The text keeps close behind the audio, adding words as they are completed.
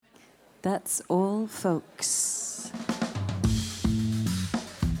That's all, folks.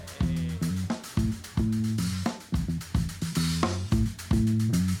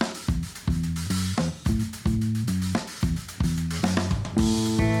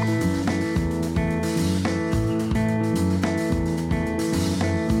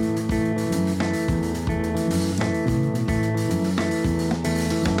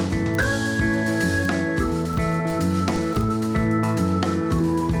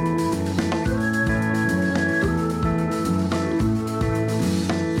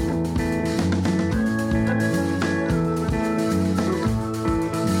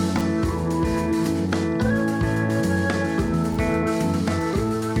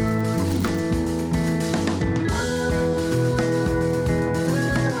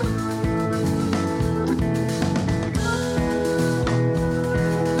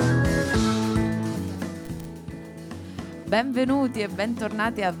 Benvenuti e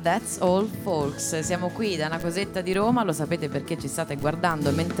bentornati a That's All Folks. Siamo qui da una Cosetta di Roma, lo sapete perché ci state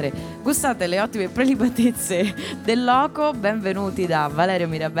guardando mentre gustate le ottime prelibatezze del loco. Benvenuti da Valerio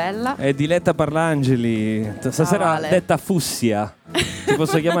Mirabella e Diletta Parlangeli, stasera detta Fussia. Ti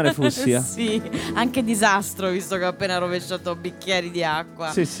posso chiamare Fussia? Sì, anche disastro visto che ho appena rovesciato bicchieri di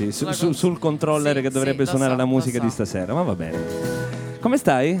acqua. Sì, sul controller che dovrebbe suonare la musica di stasera, ma va bene. Come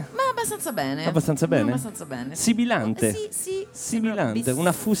stai? Abbastanza bene. Abbastanza bene? Abbastanza bene. Sibilante? Sì. Sibilante,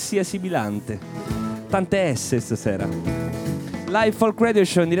 una fussia sibilante. Tante S stasera. Live Folk Radio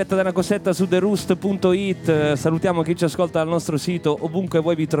Show in diretta da una Cosetta su theroost.it. Salutiamo chi ci ascolta dal nostro sito, ovunque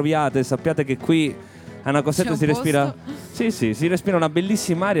voi vi troviate. Sappiate che qui a una Cosetta si respira. Sì, si respira una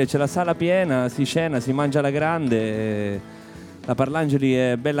bellissima aria, c'è la sala piena, si cena, si mangia alla grande. La Parlangeli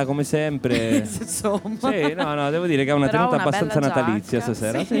è bella come sempre. Insomma. Sì, no, devo dire che ha una tenuta abbastanza natalizia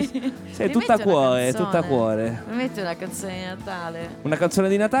stasera. Sì, tutta cuore. Mi metti una canzone di Natale? Una canzone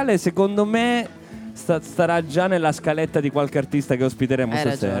di Natale, secondo me starà già nella scaletta di qualche artista che ospiteremo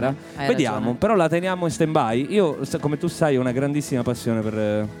stasera. Vediamo, ragione. Però la teniamo in stand-by. Io, come tu sai, ho una grandissima passione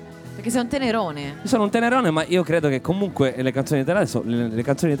per... Perché sei un tenerone. Io sono un tenerone, ma io credo che comunque le canzoni di Natale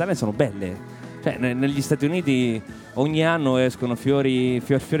sono belle. Cioè, negli Stati Uniti ogni anno escono fiori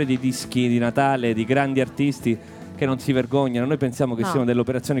di dischi di Natale di grandi artisti che non si vergognano. Noi pensiamo che siano delle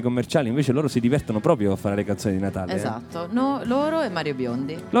operazioni commerciali, invece loro si divertono proprio a fare le canzoni di Natale. Esatto, loro e Mario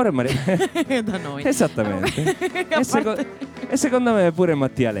Biondi. Loro e Mario da noi. Esattamente. E secondo me pure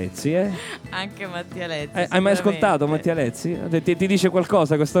Mattia Lezzi, Anche Mattia Lezzi. Hai mai ascoltato Mattia Lezzi? Ti dice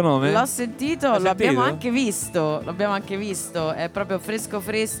qualcosa questo nome? L'ho sentito, l'abbiamo anche visto. È proprio fresco. È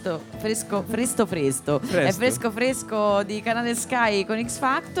fresco di Canale Sky con X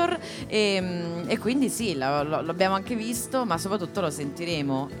Factor e quindi sì, l'abbiamo anche visto, ma soprattutto lo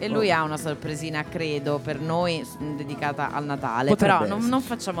sentiremo. E lui ha una sorpresina, credo, per noi dedicata al Natale. Potrebbe però non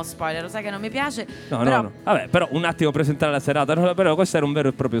facciamo spoiler, lo sai che non mi piace. No. Vabbè, però un attimo presentare la serata. Però questo era un vero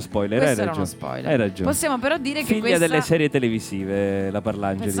e proprio spoiler. Questo era uno spoiler. Hai ragione. Possiamo però dire Figlia che questa... delle serie televisive, la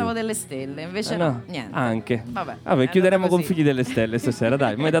Parlangeli. Pensavo delle stelle, invece no, niente. Anche. Vabbè, chiuderemo con Figli delle Stelle stasera,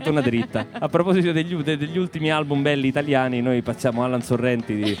 dai, mi hai dato una dritta. A proposito degli ultimi album belli italiani, noi passiamo Alan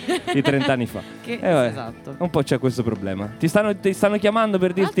Sorrenti di 30 anni fa. Esatto. Un po' c'è questo problema. Ti stanno chiamando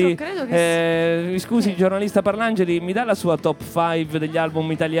per dirti credo che scusi, giornalista Parlangeli, mi dà la sua top 5 degli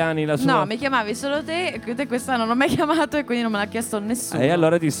album italiani? No, mi chiamavi solo te quest'anno non mi hai chiamato e quindi non me l'ha chiesto nessuno. E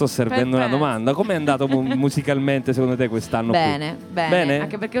allora ti sto servendo una domanda. Com'è andato musicalmente secondo te quest'anno? Bene.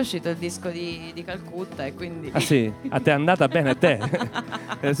 Anche perché è uscito il disco di Calcutta e quindi... Ah sì? A te è andata bene a te?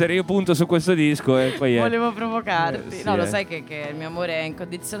 Se io punto su questo disco e poi volevo provocarti. Sì, lo sai che il mio amore è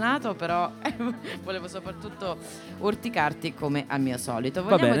incondizionato, però volevo soprattutto urticarti come al mio solito.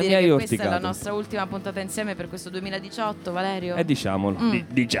 Vogliamo dire che questa è la nostra ultima puntata insieme per questo 2018, Valerio? Diciamolo.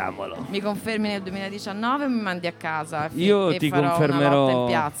 Diciamolo. Mi confermi nel 2019 o mi mandi a casa? Io ti confermerò una lotta in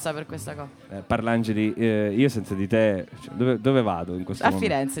piazza per questa cosa. Parlangeli, io senza di te dove vado in questo momento? A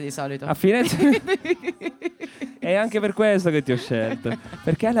Firenze di solito. A Firenze? È anche per questo che ti ho scelto,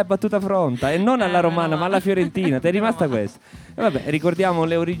 perché hai la battuta pronta e non alla romana ma alla fiorentina. Ti è rimasta questa. E vabbè, ricordiamo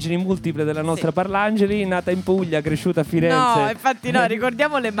le origini multiple della nostra Parlangeli, nata in Puglia, cresciuta a Firenze. No, infatti no,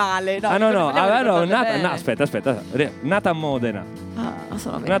 ricordiamole male. Aspetta. Nata a Modena.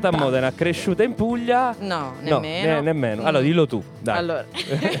 Nata a Modena, cresciuta in Puglia. No, nemmeno. Allora dillo tu, dai. Allora,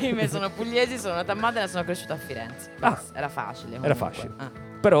 io sono pugliese, sono nata a Modena, sono cresciuta a Firenze. Era facile. Era facile.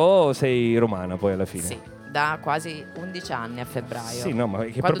 Però sei romana poi alla fine. Sì, da quasi 11 anni a febbraio. Sì, no, ma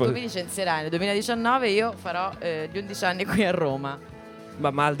quando tu mi licenzierai nel 2019 io farò gli 11 anni qui a Roma.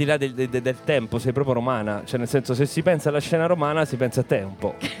 Ma al di là del tempo sei proprio romana. Cioè nel senso, se si pensa alla scena romana si pensa a te un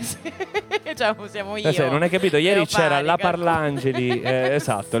po'. Cioè, siamo io. Non hai capito? Ieri Leopari, c'era la Parlangeli,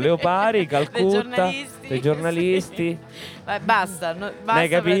 esatto, Leopari, Calcutta, dei giornalisti. Basta, Non hai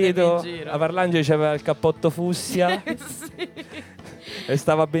capito? La Parlangeli c'aveva il cappotto fussia. Sì. E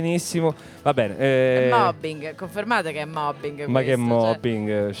stava benissimo. Va bene. È mobbing, confermate che è mobbing. Ma che questo,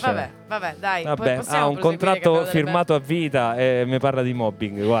 mobbing? Cioè. Vabbè, dai. Vabbè, ha un contratto firmato a vita e mi parla di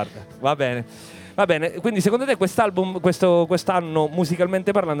mobbing. Guarda, va bene. Va bene, quindi secondo te quest'album, quest'anno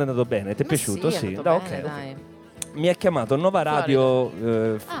musicalmente parlando è andato bene? Ti è piaciuto? Sì, Sì. è No, andato bene, ok. dai. Mi ha chiamato Nova Radio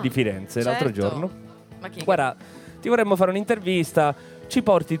di Firenze l'altro certo. giorno. Ma chi? Guarda, ti vorremmo fare un'intervista. Ci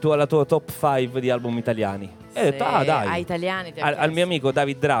porti tu alla tua top 5 di album italiani? E ho detto, dai. A italiani Al mio amico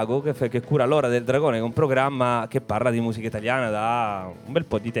David Drago, che cura L'Ora del Dragone, che è un programma che parla di musica italiana da un bel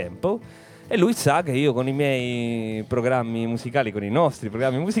po' di tempo. E lui sa che io con i miei programmi musicali, con i nostri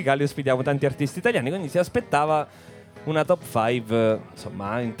programmi musicali, ospitiamo tanti artisti italiani, quindi si aspettava una top 5,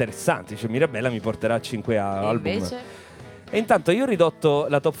 insomma, interessante. Cioè Mirabella mi porterà a 5 album. Invece? E intanto io ho ridotto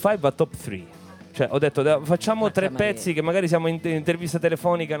la top 5 a top 3. Cioè ho detto facciamo 3 pezzi che magari siamo in intervista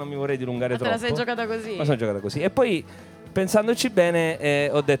telefonica, non mi vorrei dilungare troppo. Te la sei giocata così? Ma sono giocata così. E poi pensandoci bene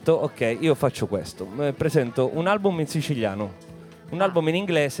ho detto ok, io faccio questo. Presento un album in siciliano, un album in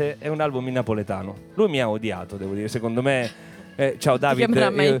inglese e un album in napoletano. Lui mi ha odiato, devo dire, secondo me. Ciao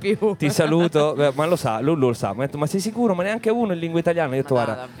David, ti saluto. Ma lo sa, lui lo sa. Mi ha detto, ma sei sicuro? Ma neanche uno in lingua italiana? Io ho detto,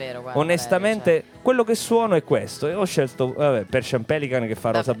 guarda, onestamente, quello che suono è questo. E ho scelto Persian Pelican che fa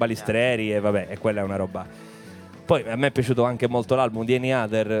Rosa Balistreri e quella è una roba. Poi a me è piaciuto anche molto l'album di Any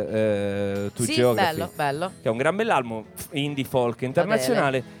Other, To Geography, bello. che è un gran bell'album, indie folk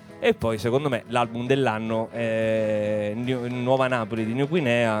internazionale. E poi secondo me l'album dell'anno è Nuova Napoli di New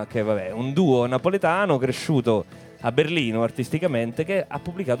Guinea, che è un duo napoletano cresciuto a Berlino artisticamente, che ha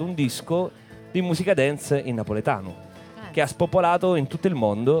pubblicato un disco di musica dance in napoletano che ha spopolato in tutto il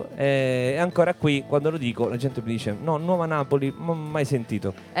mondo, e ancora qui quando lo dico la gente mi dice no, Nuova Napoli, mai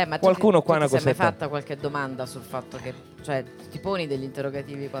sentito. Ma qualcuno qua tu una ti sei mai cosetta fatta qualche domanda sul fatto che, cioè, ti poni degli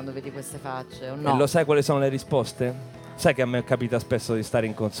interrogativi quando vedi queste facce o no? E lo sai quali sono le risposte? Sai che a me capita spesso di stare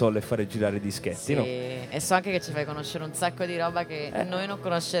in console e fare girare dischetti, sì, no? E so anche che ci fai conoscere un sacco di roba che noi non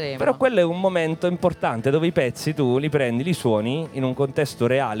conosceremo. Però quello è un momento importante dove i pezzi tu li prendi, li suoni in un contesto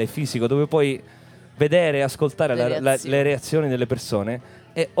reale, fisico, dove puoi vedere e ascoltare le reazioni delle persone.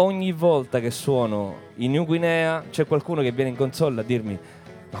 E ogni volta che suono in New Guinea c'è qualcuno che viene in console a dirmi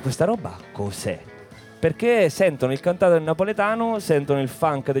ma questa roba cos'è? Perché sentono il cantato in napoletano, sentono il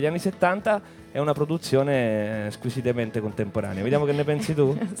funk degli anni 70. È una produzione squisitamente contemporanea. Vediamo che ne pensi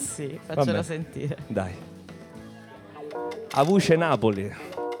tu? Sì, faccelo sentire. Dai. A voce Napoli.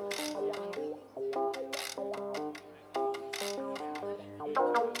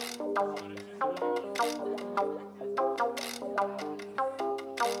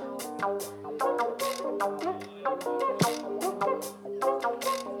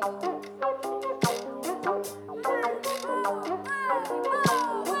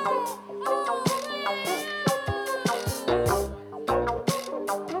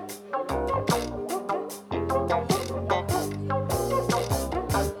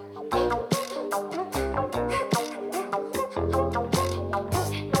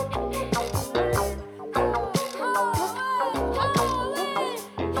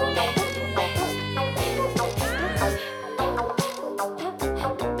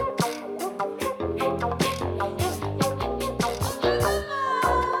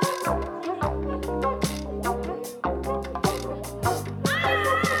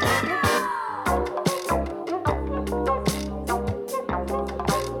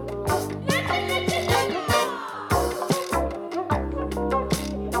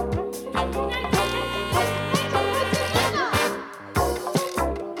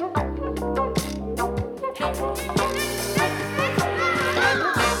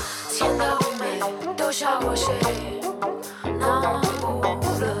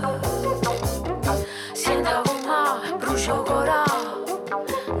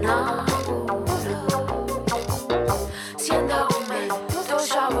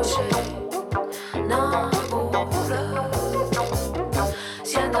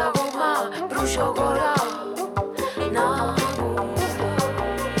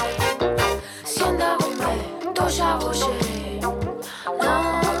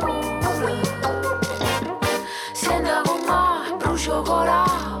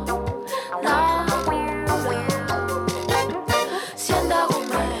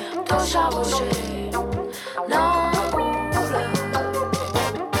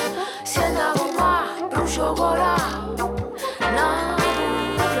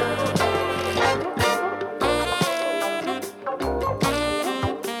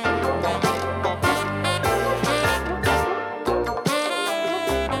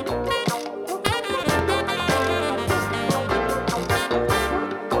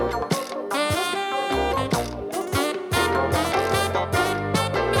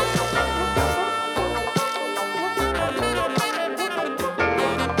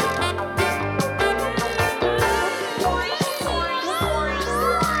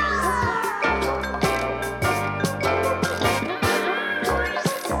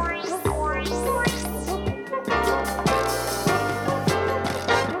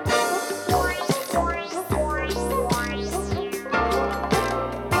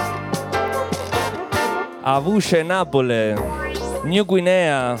 Avuce Napoli, New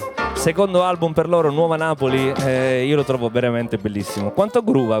Guinea, secondo album per loro, Nuova Napoli. Io lo trovo veramente bellissimo. Quanto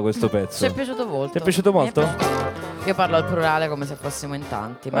groova questo pezzo? Ci è piaciuto molto. Ti è piaciuto molto? Mi è piaciuto. Io parlo al plurale come se fossimo in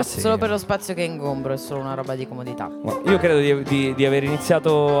tanti, ma sì. solo per lo spazio che ingombro, è solo una roba di comodità. Io credo di aver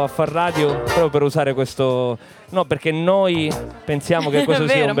iniziato a far radio proprio per usare questo. No, perché noi pensiamo che questo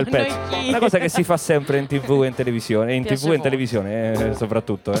sia vero, un bel ma noi pezzo. chi? Una cosa che si fa sempre in TV e in televisione. In Piace TV e in molto. televisione,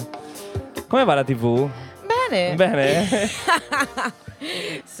 soprattutto. Come va la TV? Bene. Bene?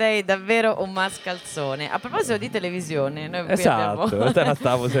 Sei davvero un mascalzone. A proposito di televisione, noi qui Esatto, te la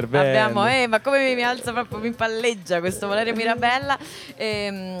stavo servendo. ma come mi alza proprio, mi palleggia questo Valerio Mirabella.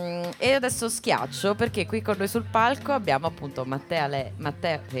 E adesso schiaccio perché qui con noi sul palco abbiamo appunto Mattea,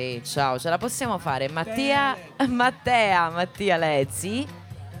 ciao, ce la possiamo fare? Mattia Lezzi.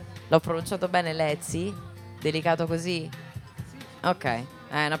 L'ho pronunciato bene, Lezzi? Delicato così? Ok.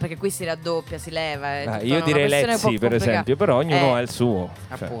 No, perché qui si raddoppia, si leva. Io direi Lezzi, per esempio, però ognuno ha il suo.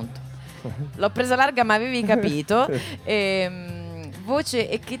 Appunto. L'ho presa larga, ma avevi capito. Voce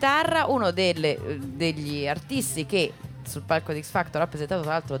e chitarra, uno degli artisti che sul palco di X Factor ha presentato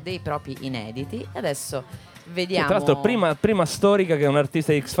tra l'altro dei propri inediti. Adesso vediamo. Tra l'altro, prima storica che un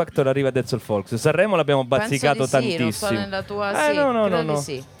artista di X Factor arriva a Dead Folks. Sanremo l'abbiamo bazzicato tantissimo. Non so nella tua no.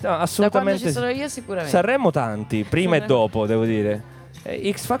 Sì. No, assolutamente. Da quando ci sono io sicuramente. Sanremo tanti, prima e dopo, devo dire.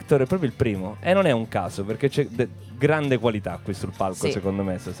 X Factor è proprio il primo e non è un caso perché c'è grande qualità qui sul palco, secondo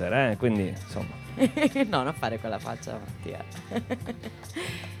me stasera, quindi insomma. No, non fare quella faccia, Mattia.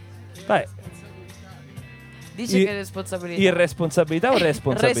 Vai. Dice che responsabilità. Irresponsabilità o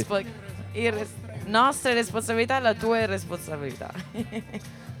responsabilità? Nostra responsabilità e la tua irresponsabilità.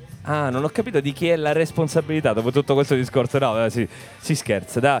 Non ho capito di chi è la responsabilità dopo tutto questo discorso. No, si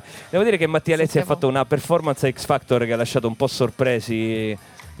scherza. Devo dire che Mattia Lezzi ha fatto una performance a X Factor che ha lasciato un po' sorpresi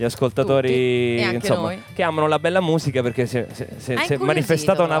gli ascoltatori, insomma, noi. che amano la bella musica, perché si è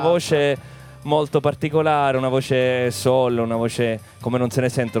manifestata una l'altro. voce molto particolare, una voce soul, una voce come non se ne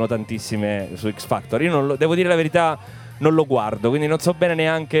sentono tantissime su X Factor. Io devo dire la verità, non lo guardo, quindi non so bene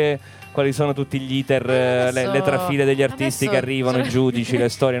neanche quali sono tutti gli iter, le trafile degli artisti che arrivano, i giudici, le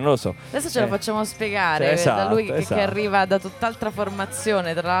storie, non lo so. Adesso ce lo facciamo spiegare da lui che arriva da tutt'altra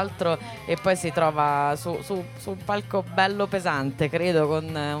formazione, tra l'altro, e poi si trova su un palco bello pesante, credo, con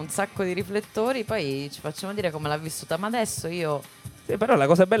un sacco di riflettori. Poi ci facciamo dire come l'ha vissuta. Ma adesso io... però la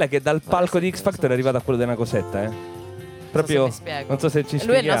cosa bella è che dal palco di X Factor è arrivato a quello della Cosetta, proprio, non so se ci spieghiamo.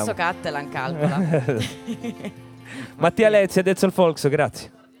 Lui è il nostro Cattelan, calcola. Mattia Lezzi e Dead Folks,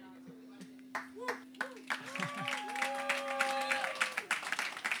 grazie.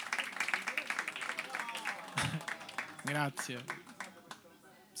 Grazie.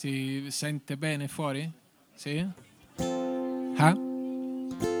 Si sente bene fuori? Sì? Ah?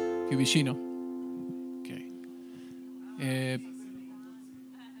 Più vicino? Ok.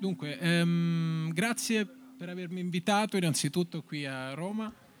 Dunque, grazie per avermi invitato innanzitutto qui a Roma.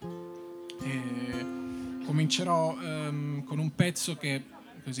 Comincerò con un pezzo che,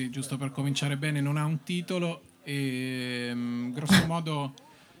 così giusto per cominciare bene, non ha un titolo e grosso modo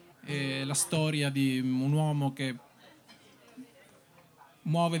è la storia di un uomo che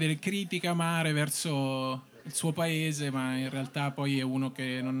muove delle critiche amare verso il suo paese, ma in realtà poi è uno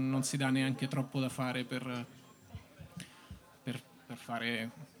che non si dà neanche troppo da fare per fare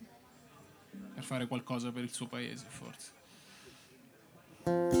qualcosa per il suo paese, forse.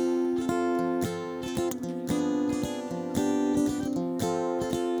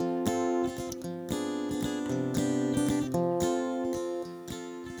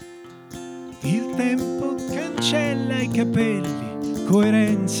 Il tempo cancella i capelli,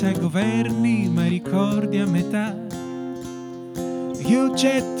 coerenza e governi, ma ricordi a metà. Io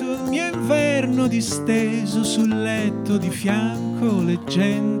getto il mio inverno disteso sul letto di fianco,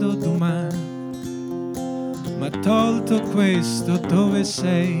 leggendo domani. Ma tolto questo, dove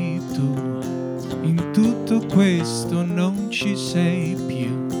sei tu? In tutto questo non ci sei più.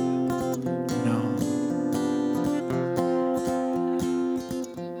 No.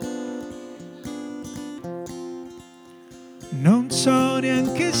 Non so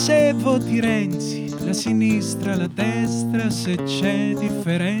neanche se voti Renzi, la sinistra, la destra, se c'è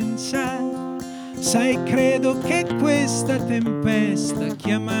differenza. Sai, credo che questa tempesta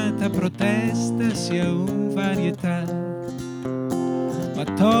chiamata protesta sia un varietà. Ma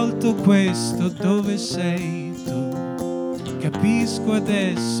tolto questo, dove sei tu? Capisco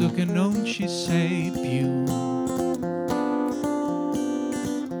adesso che non ci sei più.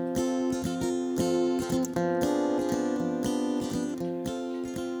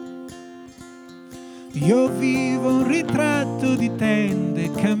 Io vivo un ritratto di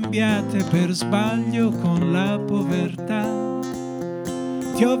tende cambiate per sbaglio con la povertà.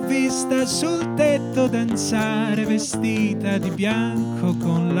 Ti ho vista sul tetto danzare vestita di bianco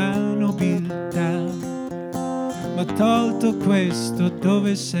con la nobiltà. Ma tolto questo,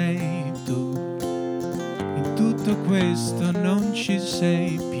 dove sei tu? In tutto questo non ci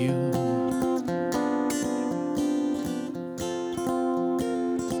sei più.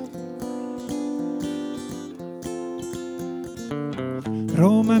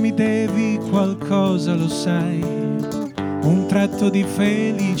 Roma, mi devi qualcosa, lo sai, un tratto di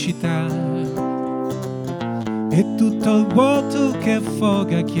felicità. E tutto il vuoto che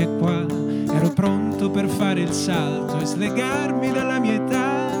affoga chi è qua. Ero pronto per fare il salto e slegarmi dalla mia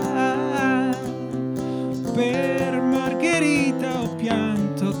età. Per Margherita ho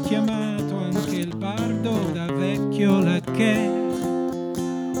pianto, ho chiamato anche il bardo da vecchio lacchè.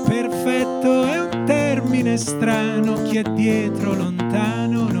 Perfetto è un termine strano, chi è dietro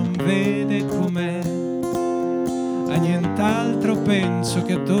lontano non vede com'è. A nient'altro penso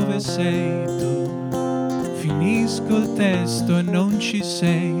che a dove sei tu. Finisco il testo e non ci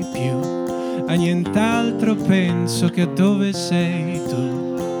sei più. A nient'altro penso che a dove sei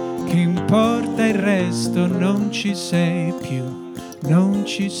tu. Che importa il resto, non ci sei più. Non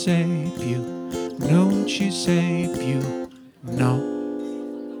ci sei più. Non ci sei più. No.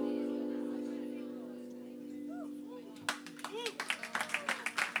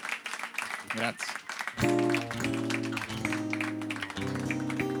 Grazie.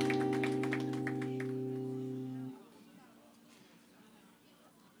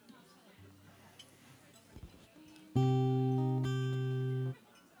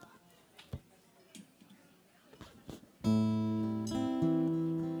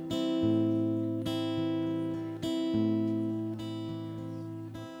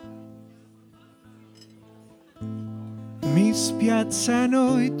 Mi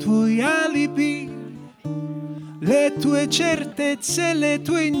spiazzano i tuoi alibi, le tue certezze, le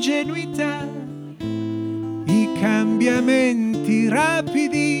tue ingenuità, i cambiamenti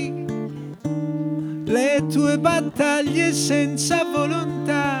rapidi, le tue battaglie senza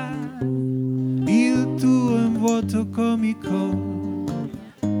volontà. Il tuo è un vuoto comico,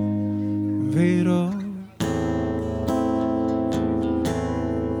 vero?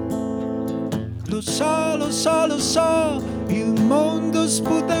 Lo so, lo so, lo so, il mondo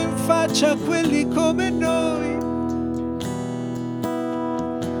sputa in faccia a quelli come noi.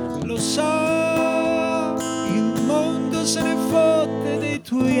 Lo so, il mondo se ne fotte dei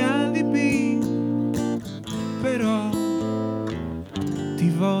tuoi alibi, però ti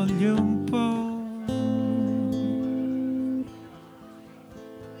voglio un po'.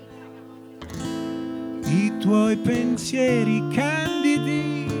 I tuoi pensieri candidi,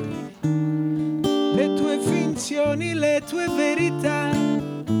 le tue finzioni, le tue verità,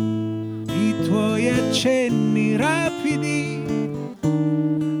 i tuoi accenni rapidi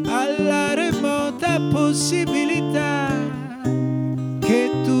alla remota possibilità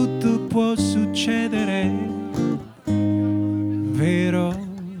che tutto può succedere, vero?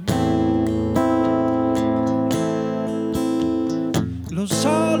 Lo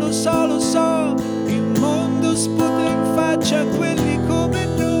so, lo so, lo so, il mondo sputa in faccia a quelli come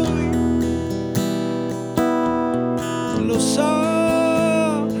noi. Lo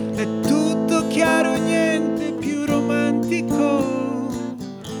so, è tutto chiaro, niente più romantico.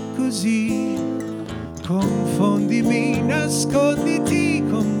 Così confondimi, nasconditi,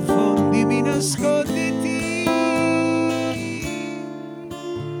 confondimi, nasconditi.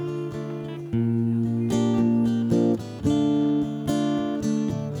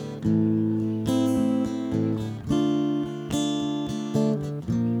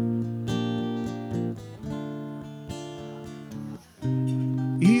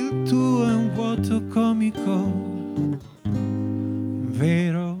 Il tuo è un vuoto comico,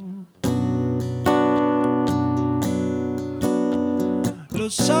 vero? Lo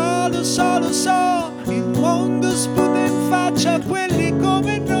so, lo so, lo so, il mondo sputa in faccia a quelli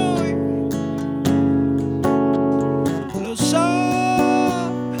come noi. Lo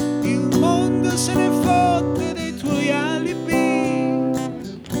so, il mondo se ne fotte dei tuoi alibi.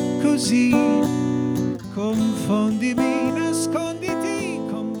 Così confondimi, nasconditi,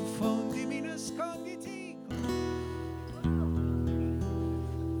 confondimi, nasconditi.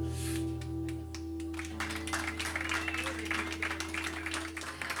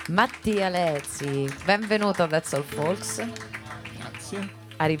 Mattia Lezzi, benvenuto a That's All Folks. Grazie.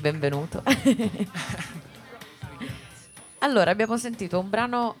 Ari, benvenuto. Allora, abbiamo sentito un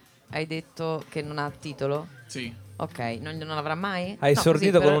brano, hai detto che non ha titolo? Sì. Ok, non avrà mai? Ha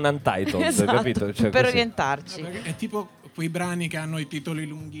esordito così con un untitled, esatto, capito? Cioè, per così. orientarci. È tipo quei brani che hanno i titoli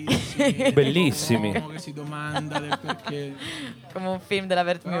lunghissimi, Bellissimi. un uomo che si domanda del perché. Come un film della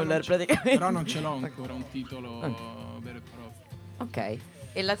Wertmüller praticamente. Però non ce l'ho ancora un titolo vero e proprio. Ok.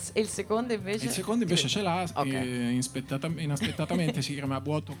 E il secondo invece? Il secondo invece ce l'ha, Ok. inaspettatamente si chiama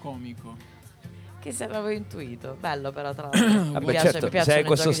Vuoto Comico. Che se l'avevo intuito. Bello però tra l'altro. Mi Vabbè, piace, certo, mi se hai piacciono i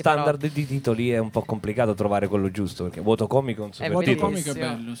questo giochi di parole. standard di titoli è un po' complicato trovare quello giusto, perché Vuoto Comico è un super Vuoto titolo. Comico è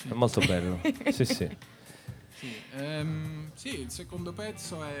bello, sì. È molto bello. Sì, sì. Sì, il secondo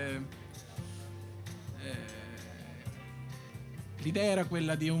pezzo è l'idea era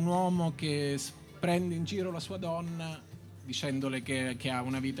quella di un uomo che prende in giro la sua donna dicendole che ha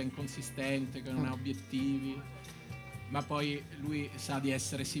una vita inconsistente, che non ha obiettivi, ma poi lui sa di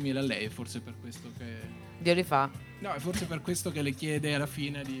essere simile a lei, forse per questo che Dio li fa. no, è forse per questo che le chiede alla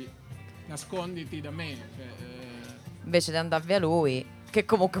fine di nasconditi da me, Invece di andare via lui, che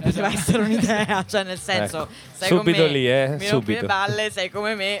comunque poteva essere un'idea, cioè nel senso, Ecco. sei Subito con me, lì, mi rompi subito. le palle, sei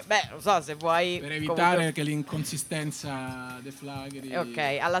come me, beh, non so se vuoi per evitare che l'inconsistenza deflagri.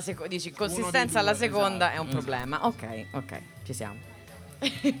 Ok, dici Uno consistenza dei alla due, seconda esatto, è un problema. Ok, ci siamo.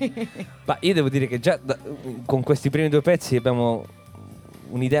 Ma io devo dire che già con questi primi due pezzi abbiamo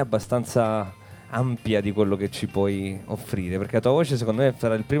un'idea abbastanza ampia di quello che ci puoi offrire, perché la tua voce secondo me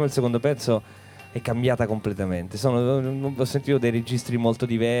fra il primo e il secondo pezzo è cambiata completamente. Ho sentito dei registri molto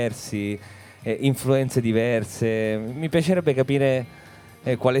diversi, influenze diverse. Mi piacerebbe capire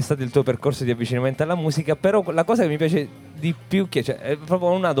qual è stato il tuo percorso di avvicinamento alla musica, però la cosa che mi piace di più cioè, è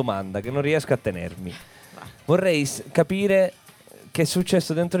proprio una domanda che non riesco a tenermi. Vorrei capire che è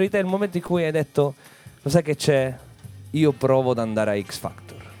successo dentro di te il momento in cui hai detto lo sai che c'è? Io provo ad andare a X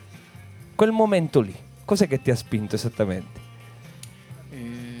Factor. Quel momento lì, cos'è che ti ha spinto esattamente?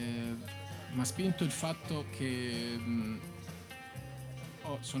 Mi ha spinto il fatto che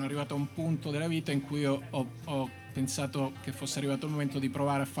sono arrivato a un punto della vita in cui ho pensato che fosse arrivato il momento di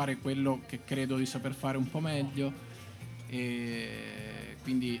provare a fare quello che credo di saper fare un po' meglio, e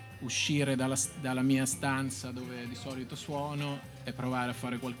quindi uscire dalla mia stanza dove di solito suono e provare a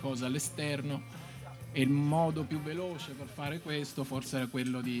fare qualcosa all'esterno, e il modo più veloce per fare questo forse era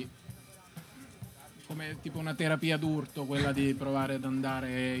quello di, come tipo una terapia d'urto, quella di provare ad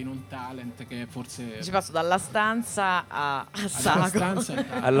andare in un talent che forse Ci passo dalla stanza a alla Sago. stanza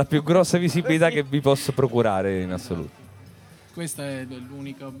Alla più grossa visibilità che vi posso procurare in assoluto. questo è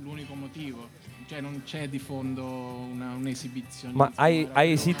l'unico motivo, cioè non c'è di fondo un'esibizione. Ma hai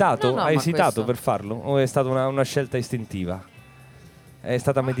esitato? No, Hai ma esitato questo- per farlo? O è stata una scelta istintiva? È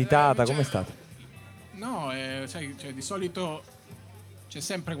stata meditata? Com'è stata? No, sai, cioè, di solito c'è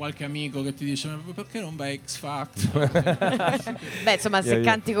sempre qualche amico che ti dice ma perché non vai a X Factor? Beh, insomma, se Gli-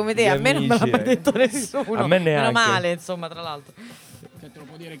 canti come gli te, a me non me l'ha amici, mai detto nessuno. A me neanche. Meno male, insomma, tra l'altro. Cioè, te lo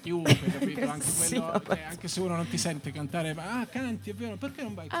può dire chiunque, capito? Anche, Sì, quello, vabbè. cioè, anche se uno non ti sente cantare, ma canti, è vero, perché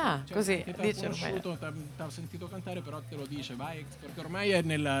non vai a X Ah, Factor? Cioè, così, che t'ha dice, conosciuto, t'ha sentito cantare, però te lo dice, vai a X Factor, perché ormai è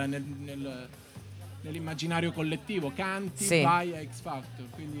nell'immaginario collettivo, canti, Sì. vai a X Factor.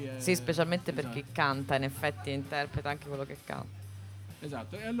 Quindi Sì, specialmente per esatto. chi canta, in effetti interpreta anche quello che canta.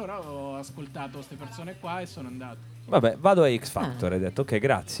 Esatto, e allora ho ascoltato queste persone qua e sono andato. Vabbè, vado a X Factor. Hai detto ok,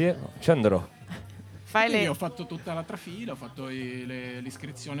 grazie, ci andrò. Fai Quindi le... ho fatto tutta la trafila, ho fatto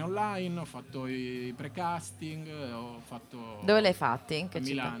l'iscrizione online, ho fatto i pre-casting, ho fatto... Dove l'hai fatti? In che A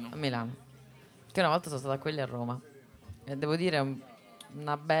città? Milano. A Milano. Che una volta sono stata a quelli a Roma. E devo dire un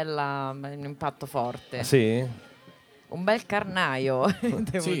impatto forte. Sì? Un bel carnaio,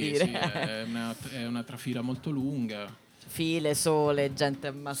 devo Sì, dire. sì, è una trafila molto lunga. File, sole, gente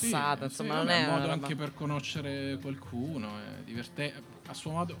Sì, ammassata, sì, insomma, vabbè, non è è un una modo roba- anche per conoscere qualcuno, a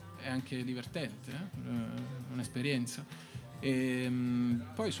suo modo è anche divertente, un'esperienza.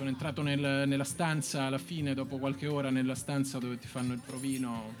 Poi sono entrato nella stanza alla fine, dopo qualche ora, nella stanza dove ti fanno il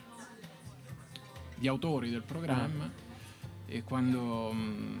provino di autori del programma, e quando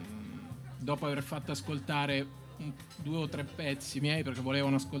dopo aver fatto ascoltare 2 o 3 pezzi miei, perché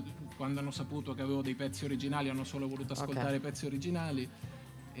volevano quando hanno saputo che avevo dei pezzi originali hanno solo voluto ascoltare i pezzi originali,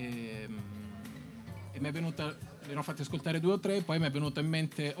 e mi è venuta, li hanno fatti ascoltare 2 o 3, poi mi è venuta in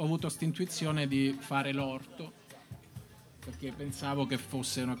mente, ho avuto questa intuizione di fare l'orto, perché pensavo che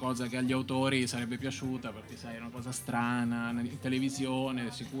fosse una cosa che agli autori sarebbe piaciuta, perché sai, è una cosa strana, in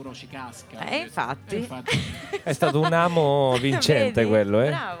televisione sicuro ci casca. infatti. È stato un amo vincente. Vedi? Quello, eh?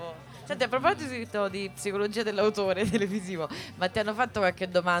 Bravo. Senti, a proposito di psicologia dell'autore televisivo, ma ti hanno fatto qualche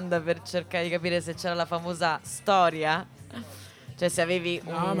domanda per cercare di capire se c'era la famosa storia? Cioè se avevi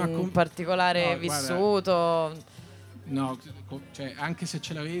No, un particolare no, guarda, vissuto? No, cioè, anche se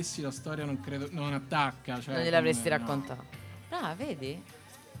ce l'avessi, la storia non attacca. Cioè, non gliel'avresti no. raccontato. Ah, vedi?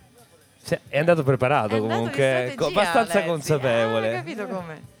 È andato preparato È andato comunque, di strategia, abbastanza Lezi. consapevole. Hai capito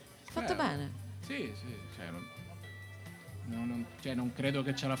come? Fatto bene. Sì, cioè, non credo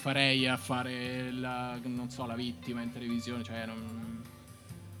che ce la farei a fare la vittima in televisione, cioè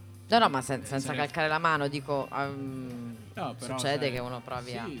No, ma senza calcare la mano, dico, no, però, succede che uno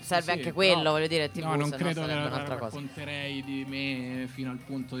provi a... Serve anche quello, voglio dire, TV, no, non se credo no che sarebbe un'altra cosa. racconterei di me fino al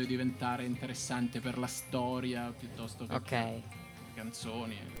punto di diventare interessante per la storia piuttosto che per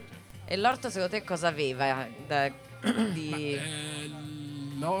canzoni. E l'orto secondo te cosa aveva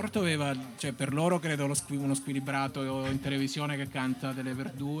L'orto aveva, cioè per loro credo uno squilibrato in televisione che canta delle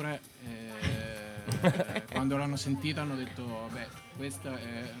verdure. Quando l'hanno sentita hanno detto vabbè, questa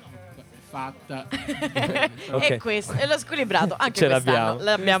è fatta. Okay. E questo e l'ho squilibrato anche Ce quest'anno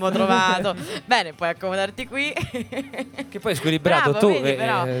l'abbiamo trovato. Bene, puoi accomodarti qui. Che poi squilibrato. Bravo, Tu vedi,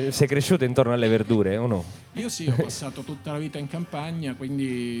 però. sei cresciuto intorno alle verdure o no? Io sì, ho passato tutta la vita in campagna,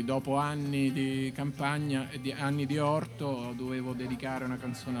 quindi dopo anni di campagna e anni di orto dovevo dedicare una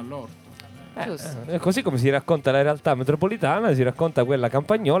canzone all'orto. Giusto. Così come si racconta la realtà metropolitana, si racconta quella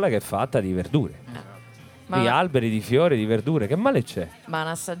campagnola che è fatta di verdure. Di alberi, di fiori, di verdure, che male c'è? Ma un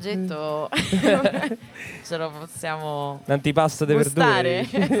assaggetto ce lo possiamo Un antipasto di gustare?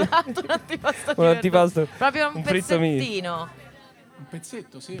 verdure. Esatto, un antipasto di Un antipasto, verdure. Proprio un fritto pezzettino. Un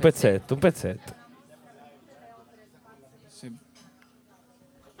pezzetto, sì. Un pezzetto.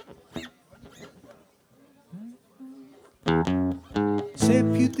 Se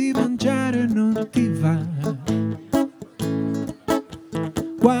più di mangiare non ti va,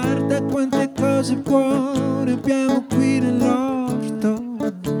 guarda quante cose buone abbiamo qui nell'orto.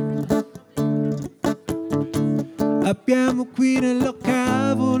 Abbiamo qui nello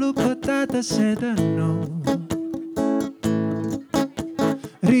cavolo patata, sedano.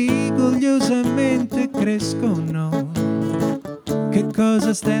 Rigogliosamente crescono. Che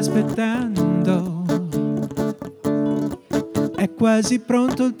cosa stai aspettando? È quasi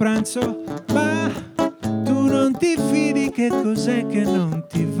pronto il pranzo, ma tu non ti fidi, che cos'è che non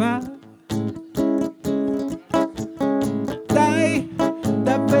ti va? Dai,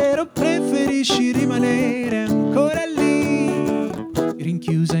 davvero preferisci rimanere ancora lì,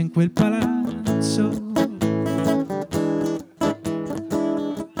 rinchiusa in quel palazzo?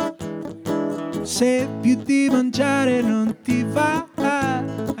 Se più di mangiare non ti va,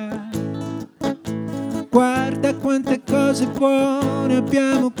 guarda quante cose buone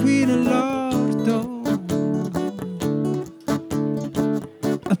abbiamo qui nell'orto.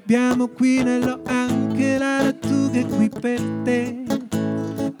 Abbiamo qui anche la lattuga è qui per te.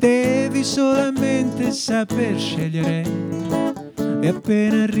 Devi solamente saper scegliere. E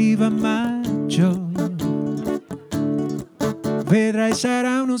appena arriva maggio, vedrai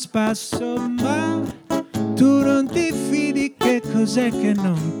sarà uno spasso, ma tu non ti fidi, che cos'è che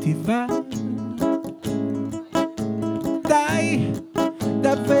non ti va? Dai,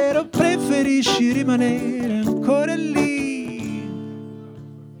 davvero preferisci rimanere ancora lì,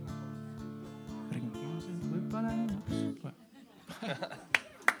 rinchiusa in quel palazzo.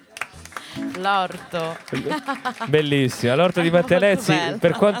 L'orto. Bellissimo. L'orto di Matteo Lezzi, bello.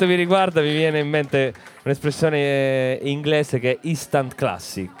 per quanto mi riguarda, mi viene in mente un'espressione inglese che è instant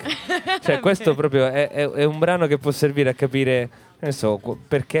classic. Cioè questo proprio è un brano che può servire a capire, non so,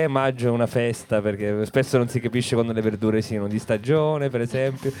 perché maggio è una festa, perché spesso non si capisce quando le verdure siano di stagione, per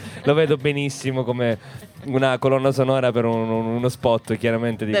esempio. Lo vedo benissimo come una colonna sonora per uno spot,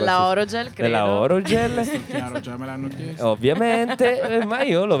 chiaramente di Della qualsiasi- Orogel, credo. della Orogel. Chiaro, già me l'hanno chiesto. Ovviamente, ma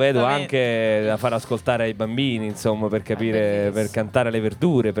io lo vedo anche da far ascoltare ai bambini, insomma, per capire, per cantare le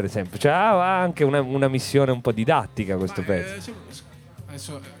verdure, per esempio. Cioè, ha anche una missione un po' didattica questo pezzo.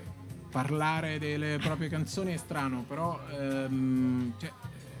 Adesso parlare delle proprie canzoni è strano, però cioè,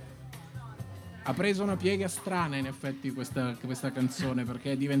 ha preso una piega strana in effetti questa canzone,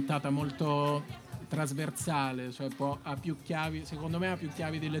 perché è diventata molto trasversale, cioè ha più chiavi, secondo me ha più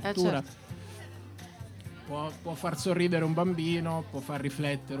chiavi di lettura. Certo. Può far sorridere un bambino, può far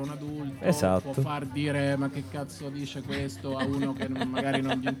riflettere un adulto, Esatto. può far dire ma che cazzo dice questo a uno che magari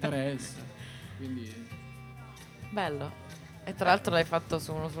non gli interessa. Quindi Bello. E tra l'altro l'hai fatto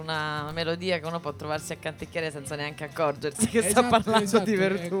su una melodia che uno può trovarsi a canticchiare senza neanche accorgersi che sta parlando di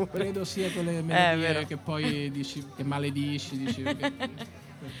verdure. Credo sia quelle melodie che poi dici, che maledici, dici perché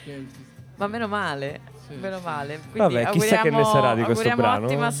Ma meno male, Sì, meno sì. male. Quindi Vabbè, chissà che ne sarà di questo auguriamo brano.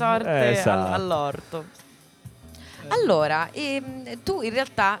 ottima sorte Esatto. all'orto. Allora, tu in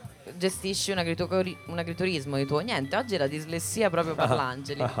realtà gestisci un agriturismo di tuo. Niente, oggi è la dislessia proprio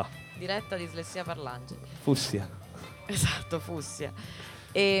Parlangeli. Diretta dislessia Parlangeli. Fussia. Esatto, Fussia.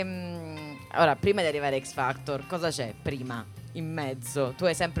 Ora, prima di arrivare a X Factor, cosa c'è prima, in mezzo? Tu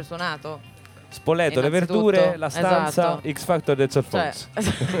hai sempre suonato? Spoleto, le Innanzitutto, verdure, la stanza, esatto. X Factor del Soul Cioè, Fox.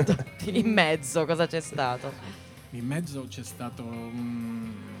 esatto. In mezzo cosa c'è stato? In mezzo c'è stato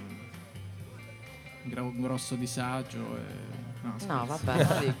un grosso disagio. No, No, scherzo. vabbè,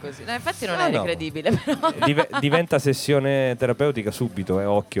 non dico così. No, infatti non Ah, eri no. credibile, però. Diventa sessione terapeutica subito,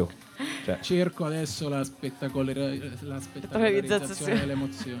 occhio. Cioè, Cerco adesso la spettacolarizzazione delle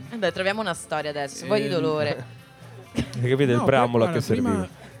emozioni. Dai, troviamo una storia adesso. Vuoi di dolore? hai capito il No, preambolo a guarda, che serviva?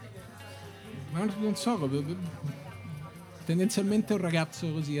 Ma non so, tendenzialmente un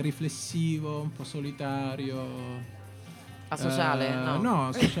ragazzo così riflessivo, un po' solitario. Asociale? No.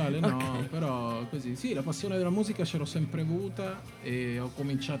 No, sociale no, Ok. però così. Sì, la passione della musica ce l'ho sempre avuta e ho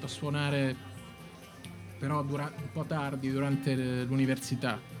cominciato a suonare però un po' tardi, durante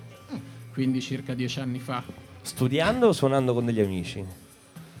l'università, quindi circa 10 anni fa. Studiando o suonando con degli amici?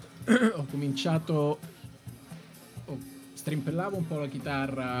 Ho cominciato, strimpellavo un po' la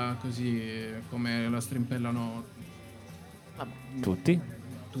chitarra così come la strimpellano Tutti?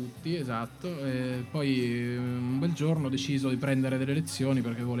 tutti, esatto. E poi un bel giorno ho deciso di prendere delle lezioni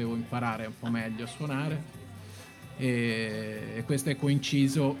perché volevo imparare un po' meglio a suonare e questo è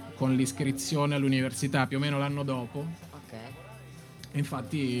coinciso con l'iscrizione all'università più o meno l'anno dopo. Ok. E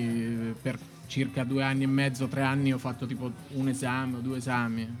infatti per circa 2 anni e mezzo, 3 anni ho fatto tipo un esame o 2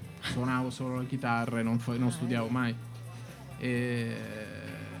 esami. Suonavo solo la chitarra e non studiavo mai.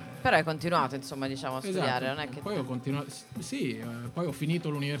 Però hai continuato, insomma, diciamo, a studiare, Esatto. non è che... Poi ho continuato, sì, poi ho finito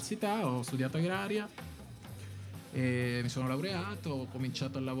l'università, ho studiato agraria e mi sono laureato, ho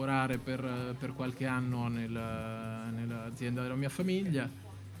cominciato a lavorare per qualche anno nell'azienda della mia famiglia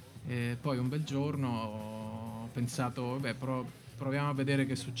e poi un bel giorno ho pensato, vabbè, proviamo a vedere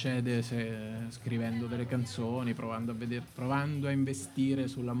che succede se scrivendo delle canzoni, provando a investire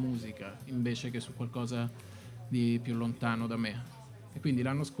sulla musica invece che su qualcosa di più lontano da me. E quindi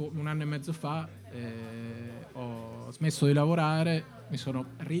un anno e mezzo fa ho smesso di lavorare, mi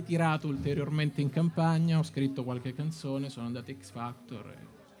sono ritirato ulteriormente in campagna, ho scritto qualche canzone, sono andato a X Factor.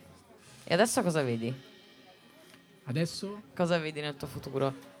 E adesso cosa vedi? Adesso? Cosa vedi nel tuo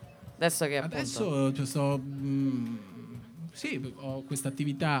futuro? Adesso che appunto... Adesso sì, ho questa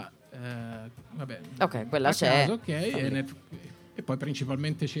attività, vabbè. Ok, quella a c'è. caso, ok, e poi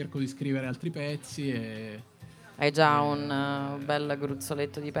principalmente cerco di scrivere altri pezzi e... Hai già un bel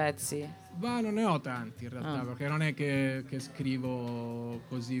gruzzoletto di pezzi? Ma non ne ho tanti in realtà, perché non è che scrivo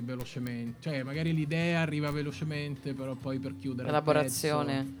così velocemente. Cioè, magari l'idea arriva velocemente, però poi per chiudere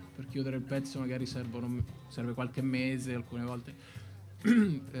Elaborazione. per chiudere il pezzo magari serve qualche mese, alcune volte.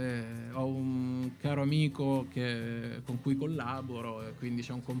 Ho un caro amico con cui collaboro e quindi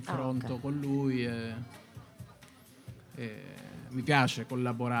c'è un confronto ok. con lui e mi piace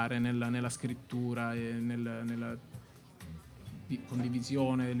collaborare nella scrittura e nella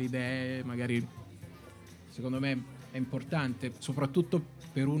condivisione delle idee. Magari secondo me è importante, soprattutto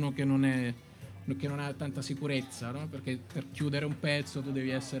per uno che non ha tanta sicurezza, no? Perché per chiudere un pezzo tu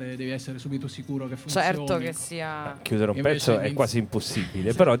devi essere subito sicuro che funzioni. Certo che sia... Chiudere un Invece pezzo è quasi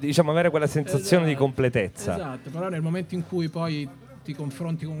impossibile, però diciamo avere quella sensazione di completezza. Esatto, però nel momento in cui poi ti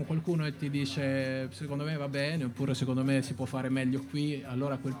confronti con qualcuno e ti dice secondo me va bene oppure secondo me si può fare meglio qui,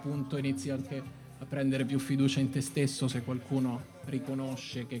 allora a quel punto inizi anche a prendere più fiducia in te stesso se qualcuno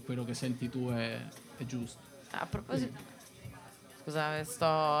riconosce che quello che senti tu è giusto. A proposito... Scusa, sto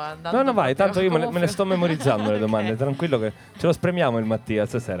andando... No, vai, tanto io me ne proprio- sto memorizzando le domande, Ok. tranquillo che ce lo spremiamo il Mattia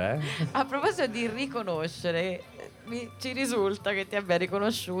stasera, A proposito di riconoscere, ci risulta che ti abbia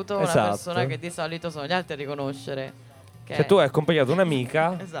riconosciuto una Esatto. persona che di solito sono gli altri a riconoscere. Che Cioè tu hai accompagnato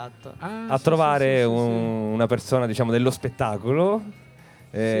un'amica Esatto. a trovare una persona, diciamo, dello spettacolo,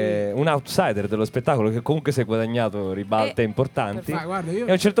 un outsider dello spettacolo che comunque si è guadagnato ribalte importanti. Ma guarda, io E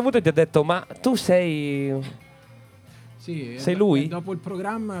a un certo punto ti ha detto, ma tu sei... Sì, Sei lui? Dopo il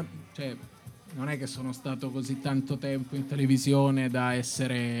programma, cioè, non è che sono stato così tanto tempo in televisione da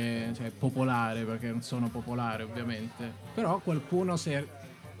essere popolare, perché non sono popolare ovviamente, però qualcuno si è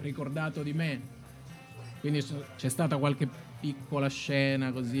ricordato di me, quindi c'è stata qualche piccola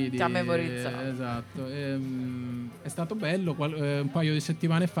scena così Ti ha memorizzato. Esatto. È stato bello un paio di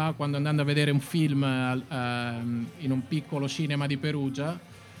settimane fa, quando andando a vedere un film in un piccolo cinema di Perugia,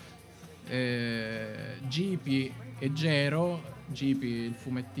 Gipi e Gero, Gipi il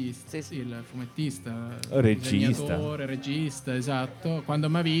fumettista, Sì. il fumettista, Regista. disegnatore, regista, esatto. Quando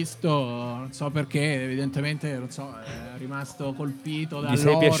mi ha visto, non so perché, evidentemente, non so, è rimasto colpito Gli dall'orto.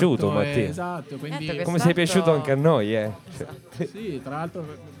 sei piaciuto, Mattia? Esatto, quindi Niente, Come sei piaciuto anche a noi, sì, tra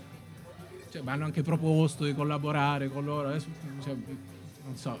l'altro Cioè, mi hanno anche proposto di collaborare con loro. Adesso, cioè,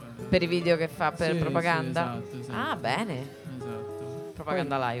 non so. Per i video che fa per Sì, propaganda? sì, esatto. Ah, bene. Esatto.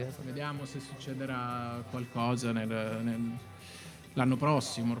 Propaganda live. Vediamo se succederà qualcosa l'anno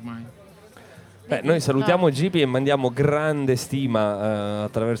prossimo ormai. Beh, noi salutiamo Gipi e mandiamo grande stima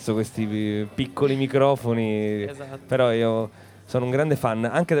attraverso questi piccoli microfoni. Esatto. Però io sono un grande fan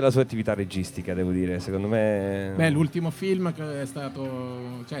anche della sua attività registica, devo dire. Secondo me. Beh, l'ultimo film che è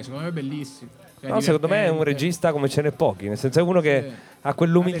stato, cioè, secondo me è bellissimo. Cioè, No, secondo me è un regista come ce n'è pochi, nel senso è uno che ha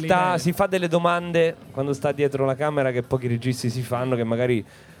quell'umiltà, si fa delle domande quando sta dietro la camera che pochi registi si fanno, che magari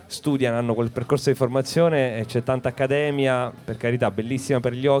studiano, hanno quel percorso di formazione e c'è tanta accademia, per carità, bellissima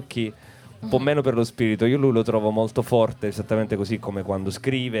per gli occhi, un po' meno per lo spirito. Io lui lo trovo molto forte, esattamente così come quando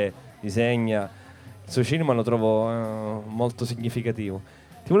scrive, disegna. Il suo cinema lo trovo molto significativo.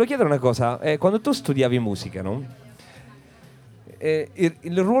 Ti volevo chiedere una cosa, quando tu studiavi musica, no?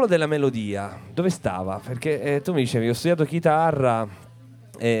 Il ruolo della melodia dove stava? Perché tu mi dicevi ho studiato chitarra,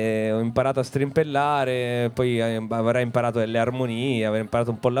 ho imparato a strimpellare, poi avrai imparato le armonie, avrei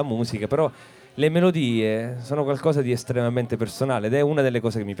imparato un po' la musica, però le melodie sono qualcosa di estremamente personale ed è una delle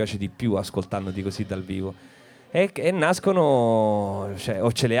cose che mi piace di più ascoltandoti così dal vivo. E nascono, cioè,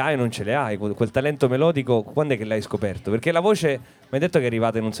 o ce le hai o non ce le hai, quel talento melodico, quando è che l'hai scoperto? Perché la voce mi hai detto che è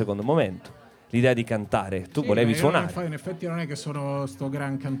arrivata in un secondo momento. L'idea di cantare, tu volevi suonare. In effetti non è che sono sto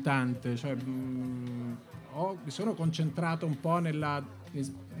gran cantante, cioè, mi sono concentrato un po'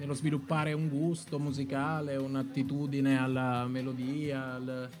 nello sviluppare un gusto musicale, un'attitudine alla melodia.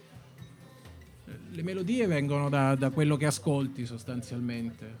 Le melodie vengono da quello che ascolti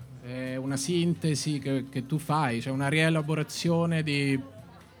sostanzialmente, è una sintesi che tu fai, cioè una rielaborazione di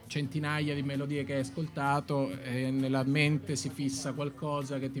centinaia di melodie che hai ascoltato e nella mente si fissa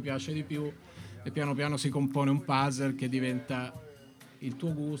qualcosa che ti piace di più e piano piano si compone un puzzle che diventa il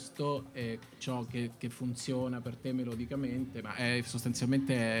tuo gusto e ciò che funziona per te melodicamente, ma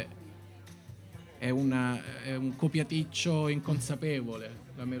sostanzialmente è un copiaticcio inconsapevole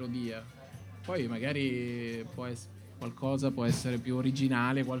la melodia. Poi magari qualcosa può essere più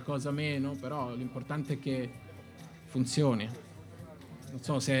originale, qualcosa meno, però l'importante è che funzioni. Non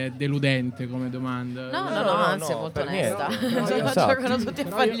so se è deludente come domanda. No, anzi è molto onesta. Giocano tutti a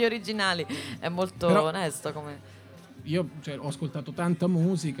fare gli originali. È molto onesto come. Io ho ascoltato tanta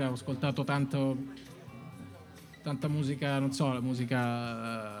musica, ho ascoltato tanta musica, non so, la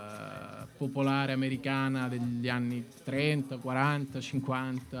musica popolare americana degli anni 30, 40,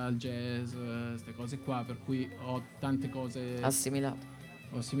 50, il jazz, queste cose qua, per cui ho tante cose assimilato.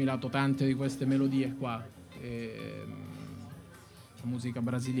 Ho assimilato tante di queste melodie qua. Musica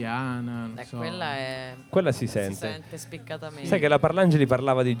brasiliana, non so. Quella si sente. Si sente spiccatamente. Sai che la Parlangeli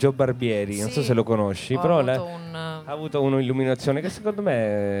parlava di Gio Barbieri, non so se lo conosci, però ha avuto un'illuminazione che secondo me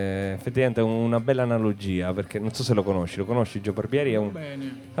è effettivamente una bella analogia, perché non so se lo conosci Gio Barbieri, è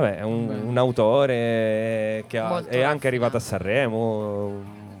un autore che è anche arrivato a Sanremo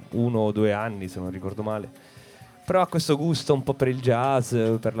 1 o 2 anni se non ricordo male. Però ha questo gusto un po' per il jazz,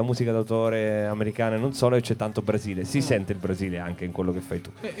 per la musica d'autore americana e non solo, e c'è tanto Brasile. Si sente il Brasile anche in quello che fai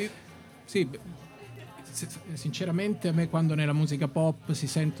tu. Sì, sinceramente a me quando nella musica pop si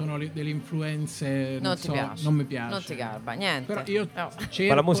sentono delle influenze non mi piace. Non ti garba, niente. Però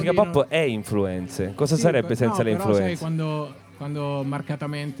ma la musica pop è influenze. Cosa sarebbe senza le influenze? Sai, quando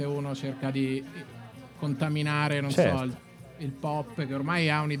marcatamente uno cerca di contaminare, non so, il pop, che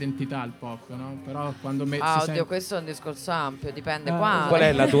ormai ha un'identità il pop, no? Però quando questo è un discorso ampio, dipende quale. Qual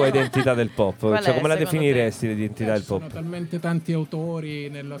è la tua identità del pop? Cioè, come la definiresti l'identità del pop? Ci sono talmente tanti autori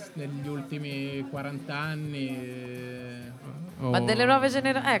negli ultimi 40 anni. Ma delle nuove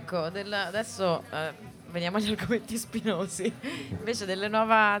generazioni, ecco, adesso veniamo agli argomenti spinosi. Invece della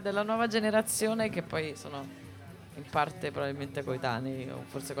nuova generazione, che poi sono in parte probabilmente coetanei, o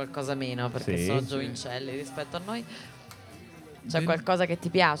forse qualcosa meno, perché sono giovincelli rispetto a noi. C'è qualcosa che ti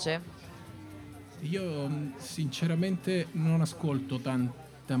piace? Io sinceramente non ascolto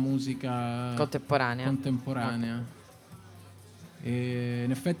tanta musica contemporanea. E in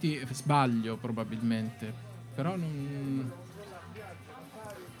effetti sbaglio probabilmente, però non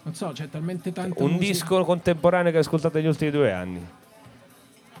so, c'è talmente tanta musica. Disco contemporaneo che hai ascoltato negli ultimi 2 anni?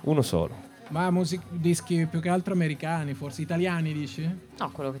 Uno solo? Ma dischi più che altro americani, forse italiani dici?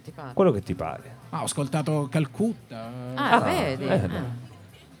 No, quello che ti pare. Quello che ti pare. Ho ascoltato Calcutta. Vedi.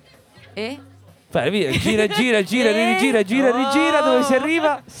 E? Gira, dove si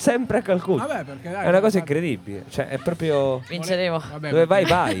arriva? Sempre a Calcutta. Vabbè, perché è una cosa incredibile. Cioè, è proprio. Vinceremo. Dove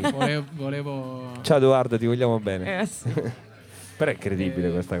vai? Volevo. Ciao Edoardo, ti vogliamo bene. Sì. Però è incredibile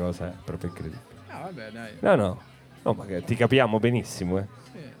questa cosa, è proprio incredibile. Vabbè, dai. No, ma ti capiamo benissimo,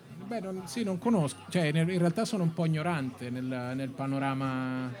 Beh, non conosco, cioè in realtà sono un po' ignorante nel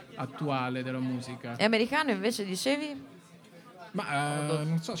panorama attuale della musica. E americano invece dicevi? Ma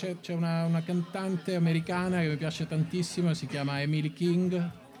non so, c'è una cantante americana che mi piace tantissimo, si chiama Emily King.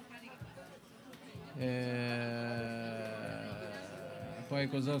 Poi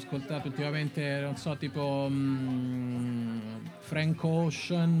cosa ho ascoltato ultimamente, non so, tipo Frank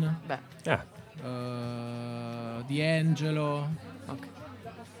Ocean, Beh, D'Angelo. ok.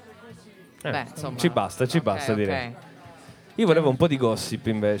 Beh, insomma. Ci basta Ok. direi. Io volevo un po' di gossip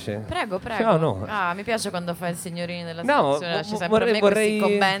invece. Prego. No. Ah, mi piace quando fai il signorino della No, situazione. C'è sempre a me vorrei- questi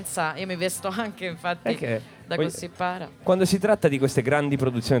compensa. Io mi vesto anche, infatti, da gossipara. Quando si tratta di queste grandi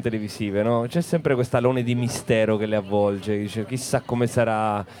produzioni televisive, no? C'è sempre quest'alone di mistero che le avvolge. Dice, chissà come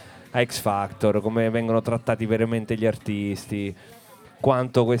sarà a X Factor, come vengono trattati veramente gli artisti,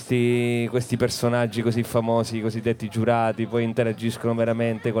 quanto questi personaggi così famosi, i cosiddetti giurati, poi interagiscono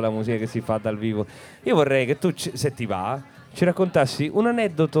veramente con la musica che si fa dal vivo. Io vorrei che tu, se ti va, ci raccontassi un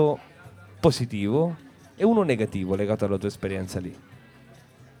aneddoto positivo e uno negativo legato alla tua esperienza lì.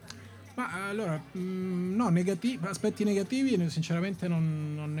 Ma allora, no, aspetti negativi sinceramente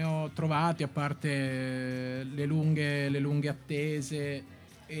non ne ho trovati, a parte le lunghe attese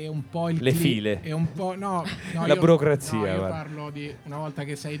e un po' Le file. e un po' no La burocrazia, no, io guarda. parlo di una volta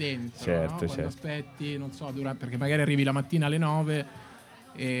che sei dentro, Certo, no? Quando certo. aspetti, non so, perché magari arrivi la mattina alle 9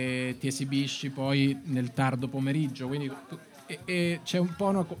 e ti esibisci poi nel tardo pomeriggio, quindi e c'è un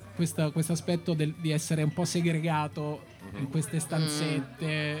po' questo aspetto di essere un po' segregato in queste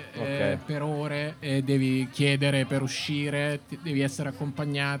stanzette Ok. per ore, e devi chiedere per uscire, devi essere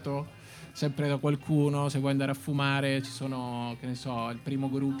accompagnato sempre da qualcuno. Se vuoi andare a fumare ci sono, che ne so, il primo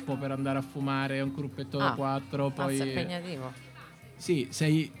gruppo per andare a fumare, un gruppetto da 4, poi Mazza, impegnativo. sì,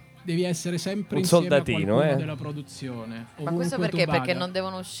 devi essere sempre Un insieme soldatino, a qualcuno della produzione. Ma questo ovunque tu perché? Perché vada. non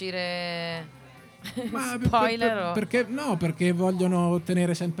devono uscire Ma spoiler o... perché vogliono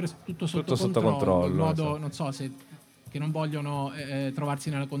tenere sempre tutto sotto controllo, in modo, esatto. non so, che non vogliono trovarsi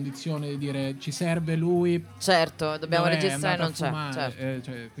nella condizione di dire ci serve lui, Certo, dobbiamo dov'è, è registrare, andato non a c'è. fumare,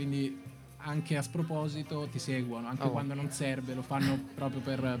 Certo. cioè, quindi anche a sproposito ti seguono, anche quando non serve, lo fanno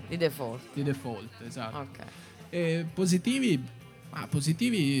proprio Di default. di default, esatto. Ok. Positivi,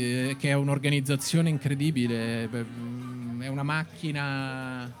 che è un'organizzazione incredibile, è una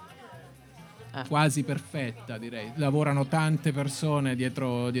macchina quasi perfetta, direi. Lavorano tante persone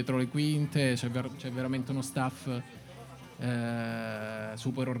dietro le quinte, c'è veramente uno staff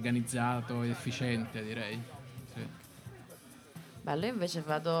super organizzato ed efficiente, direi. Sì. Bello, io invece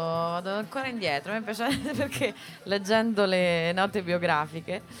vado ancora indietro. Mi piace perché leggendo le note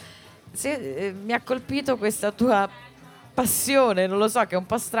biografiche mi ha colpito questa tua passione, non lo so, che è un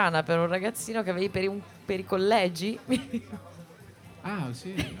po' strana per un ragazzino che avevi per i collegi. Ah,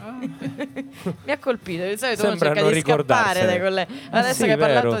 sì. Mi ha colpito. Di solito uno Sembra cerca non di scappare ricordarsene. dai collegi. Adesso sì, che hai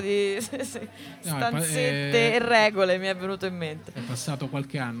parlato vero. di stanzette e regole, mi è venuto in mente. È passato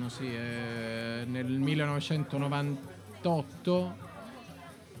qualche anno, sì. Nel 1998,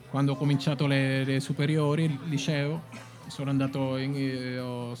 quando ho cominciato le superiori, il liceo,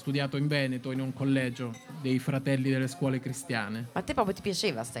 ho studiato in Veneto in un collegio dei fratelli delle scuole cristiane. Ma a te proprio ti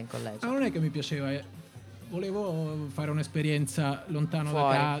piaceva stare in collegio? Non è che mi piaceva, volevo fare un'esperienza lontano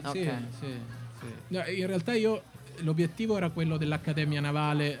Fuori, da casa. ok. Sì. No, in realtà l'obiettivo era quello dell'Accademia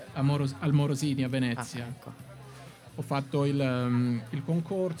Navale al Morosini a Venezia. Ecco. Ho fatto il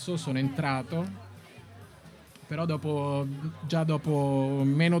concorso, sono entrato, però già dopo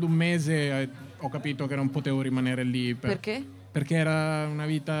meno di un mese ho capito che non potevo rimanere lì. Perché? Perché era una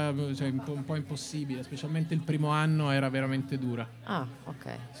vita, cioè, un po' impossibile, specialmente il primo anno era veramente dura. Ah,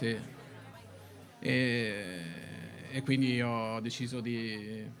 ok. Sì. E quindi ho deciso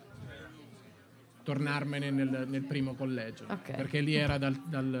di tornarmene nel primo collegio. Ok. Perché lì era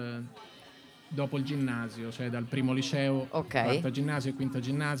dopo il ginnasio, cioè dal primo liceo, quarto ginnasio e quinto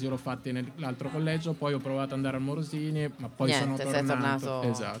ginnasio l'ho fatto nell'altro collegio, poi ho provato ad andare al Morosini, ma poi Niente, sono sei tornato. tornato.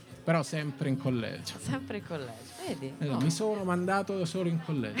 Esatto, però sempre in collegio. Sempre in collegio, vedi? Mi sono mandato solo in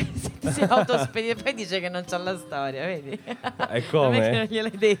collegio. Si autospedisce, poi dice che non c'ha la storia, vedi? È come? Non è che non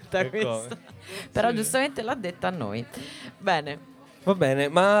gliel'hai detta È questa. come? Però Sì. giustamente l'ha detta a noi. Bene. Va bene,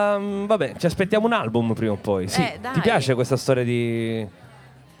 ma vabbè, ci aspettiamo un album prima o poi. Sì. Dai. Ti piace questa storia di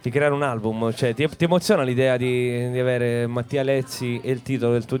creare un album? Cioè, ti emoziona l'idea di avere Mattia Lezzi e il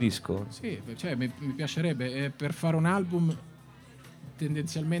titolo del tuo disco? Sì, cioè mi piacerebbe. Per fare un album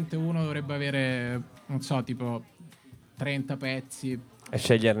tendenzialmente uno dovrebbe avere, non so, tipo 30 pezzi E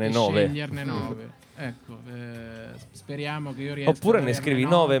sceglierne e 9. sceglierne 9. Ecco, speriamo che io riesca Oppure ad ne averne scrivi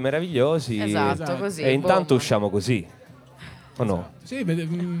 9. 9 meravigliosi Esatto, così. e intanto boom. usciamo così. o no?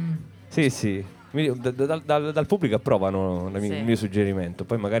 Sì, Sì. Dal pubblico approvano il mio suggerimento,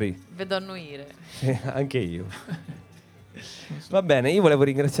 poi magari vedo annuire. anche io. Va bene, io volevo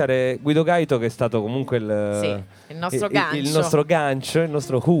ringraziare Guido Gaito, che è stato comunque il nostro gancio, il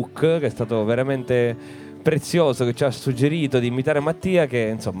nostro hook, che è stato veramente prezioso, che ci ha suggerito di imitare Mattia, che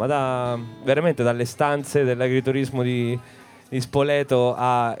insomma veramente dalle stanze dell'agriturismo di Spoleto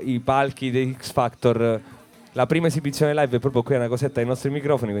ai palchi di X Factor. La prima esibizione live è proprio qui a una Cosetta ai nostri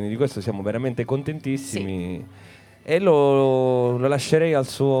microfoni, quindi di questo siamo veramente contentissimi. Sì. E lo lascerei al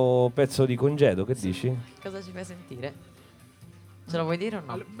suo pezzo di congedo, che dici? Cosa ci fai sentire? Ce lo vuoi dire o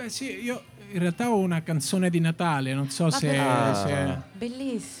no? Beh sì, io in realtà ho una canzone di Natale, non so se...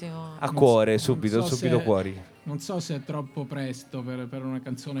 Bellissimo. A cuore, subito cuori. Non so se è troppo presto per una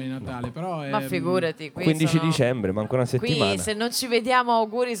canzone di Natale, però è... Ma figurati, qui 15 dicembre, manca una settimana. Qui se non ci vediamo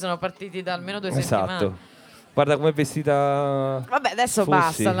auguri sono partiti da almeno 2 settimane. Esatto. Guarda com'è vestita. Vabbè, adesso Fussi.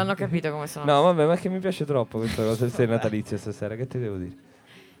 basta, l'hanno capito come sono. No, vabbè, ma è che mi piace troppo questa cosa. Sei natalizia stasera, che ti devo dire?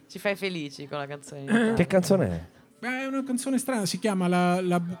 Ci fai felici con la canzone di Natale. Che canzone è? Beh, è una canzone strana, si chiama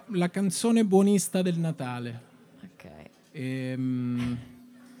la canzone buonista del Natale. Ok.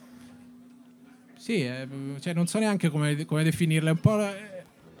 Sì, cioè non so neanche come definirla, è un po'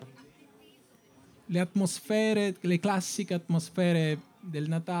 le atmosfere, le classiche atmosfere del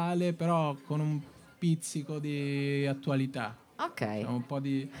Natale, però con un pizzico di attualità. Ok. Un po'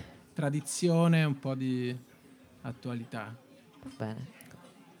 di tradizione, un po' di attualità. Va bene.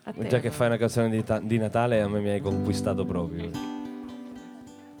 Già che fai una canzone di Natale, a me mi hai conquistato proprio.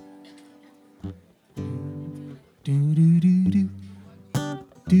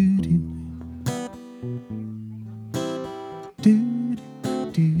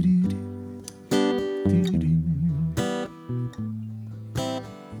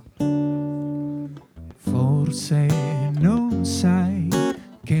 Forse non sai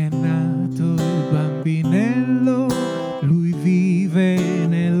che è nato il bambinello, lui vive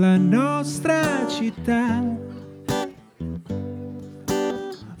nella nostra città.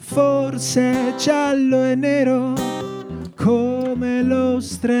 Forse è giallo e nero come lo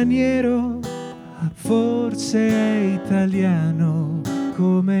straniero, forse è italiano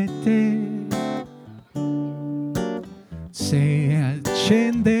come te. Se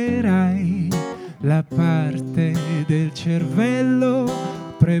accenderai la parte del cervello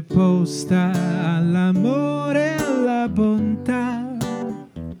preposta all'amore e alla bontà,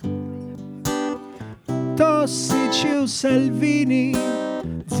 tossici o Salvini,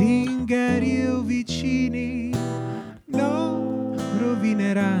 zingari o vicini, non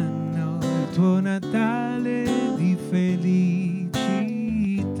rovineranno il tuo Natale di felicità.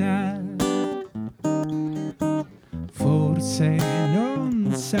 Forse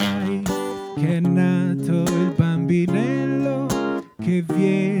non sai che è nato il bambinello che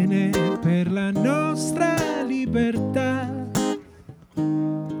viene per la nostra libertà.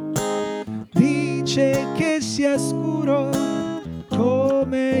 Dice che sia scuro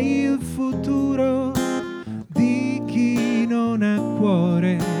come il futuro di chi non ha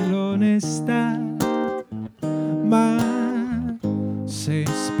cuore l'onestà, ma se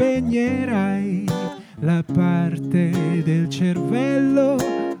spegnerai la parte del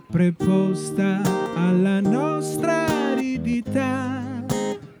cervello preposta alla nostra aridità,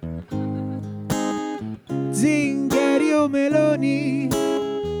 zingari o meloni,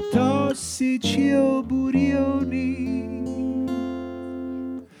 tossici o burioni,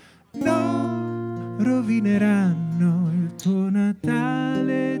 non rovineranno il tuo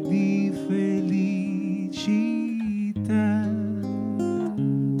Natale di felicità.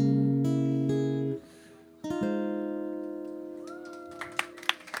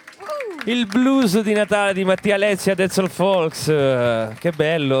 Il blues di Natale di Mattia Lezzi a Dead Soul Folks. Che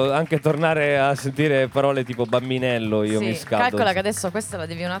bello anche tornare a sentire parole tipo bambinello. Io mi scaldo. Calcola che adesso questa la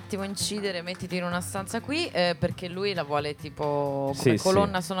devi un attimo incidere, mettiti in una stanza qui, perché lui la vuole tipo come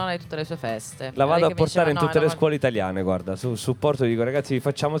colonna sonora di tutte le sue feste. La vado a portare in tutte le scuole italiane, guarda, su supporto dico ragazzi, vi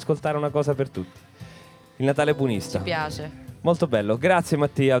facciamo ascoltare una cosa per tutti. Il Natale buonista. Ci piace. Molto bello, grazie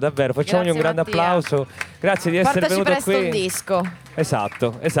Mattia, davvero, facciamogli un grande applauso. Grazie di essere venuto qui. Un disco.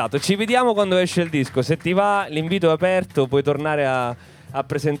 Esatto, ci vediamo quando esce il disco. Se ti va, l'invito è aperto, puoi tornare a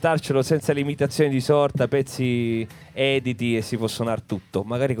presentarcelo senza limitazioni di sorta, pezzi editi e si può suonare tutto,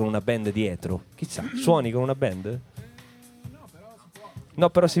 magari con una band dietro. Chissà, suoni con una band? No,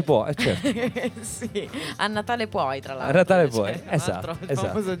 però si può, certo. Sì, a Natale puoi, tra l'altro. A Natale puoi, esatto. Il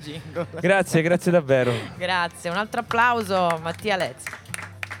famoso jingle. Grazie davvero. Grazie, un altro applauso Mattia Lezzi.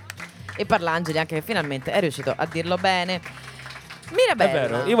 E Parlangeli anche che finalmente è riuscito a dirlo bene. Mirabella. È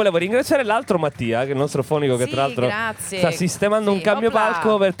vero, io volevo ringraziare l'altro Mattia, che è il nostro fonico, che Sì, tra l'altro grazie. sta sistemando un cambio opla.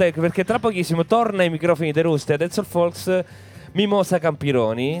 palco per te, perché tra pochissimo torna ai microfoni di Rust e Dead Soul Folks Mimosa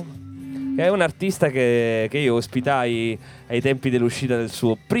Campironi, che è un artista che io ospitai ai tempi dell'uscita del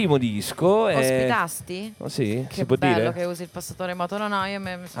suo primo disco. Ospitasti? Oh, sì, Che si può bello dire? che usi il passato remoto. No,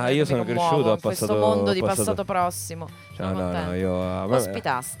 Io sono cresciuto a in questo passato- mondo di passato- passato prossimo. Sono contenta. io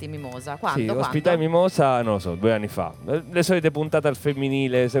Ospitasti Mimosa. Quando? Sì, Quando? ospitai Mimosa, non lo so, 2 anni fa. Le solite puntate al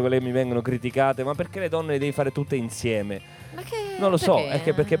femminile, se quelle che mi vengono criticate, ma perché le donne le devi fare tutte insieme? Ma che, Non lo so, perché? è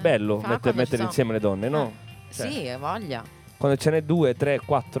che perché è bello Fa quando ci mettere sono- insieme le donne, no? Cioè, Sì, hai voglia. quando ce n'è 2, 3,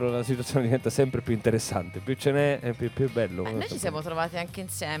 4 la situazione diventa sempre più interessante. Più ce n'è, più è bello. Noi ci siamo trovati anche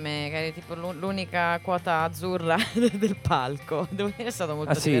insieme, che eri tipo l'unica quota azzurra del palco. Devo dire è stato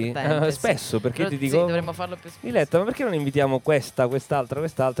molto Ah sì? divertente. Spesso, perché ti Sì, dico... dovremmo farlo più spesso. Diletta, ma perché non invitiamo quest'altra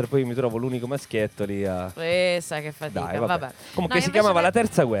e poi mi trovo l'unico maschietto lì a... Sai che fatica. Dai, vabbè. Comunque No, si invece chiamava La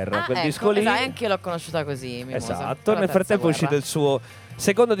Terza Guerra, quel ecco, disco lì. Esatto, anche io l'ho conosciuta così. Mimosa, Esatto, con la nel Terza frattempo è uscito Guerra. il suo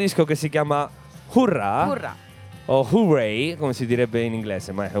secondo disco che si chiama Hurrah. Urrà. O Hooray, come si direbbe in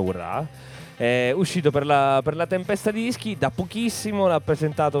inglese, ma è Hurrah. È uscito per la Tempesta Dischi da pochissimo, l'ha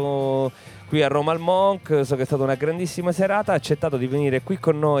presentato qui a Roma al Monk, so che è stata una grandissima serata, ha accettato di venire qui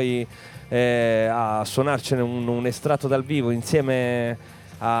con noi a suonarcene un estratto dal vivo insieme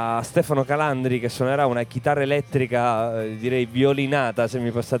a Stefano Calandri, che suonerà una chitarra elettrica, direi violinata, se mi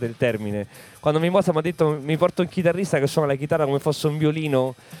passate il termine. Quando Mimosa mi ha detto mi porto un chitarrista che suona la chitarra come fosse un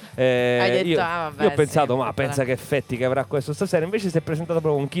violino, Hai detto, io, vabbè, io ho pensato, sì, ma pensa che effetti che avrà questo stasera. Invece si è presentato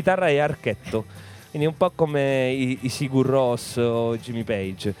proprio un chitarra e archetto, quindi un po' come i Sigur Rós o Jimmy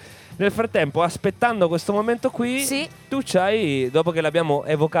Page. Nel frattempo, aspettando questo momento qui, Sì. tu c'hai, dopo che l'abbiamo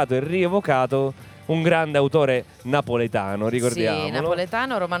evocato e rievocato, un grande autore napoletano, ricordiamolo. Sì,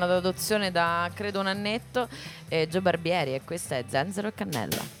 napoletano, romano d'adozione da credo un annetto, Gio Barbieri, e questa è Zenzero e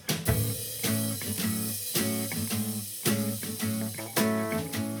Cannella.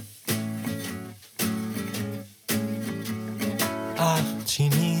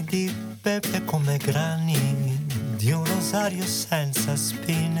 Acini di pepe come grani di un rosario senza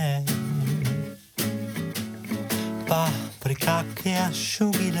spine, paprika che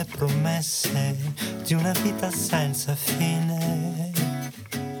asciughi le promesse di una vita senza fine.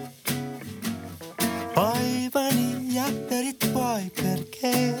 Poi vaniglia per i tuoi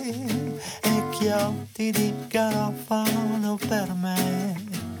perché e chiodi di garofano per me,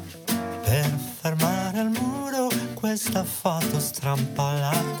 per fermare al muro questa foto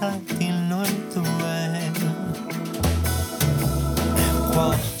strampalata di noi due.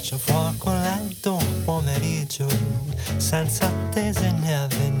 Qua c'è fuoco lento un pomeriggio senza attese né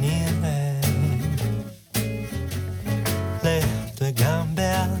avvenire. Le tue gambe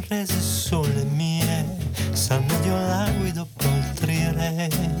arrese sulle mie sanno di un languido poltrire.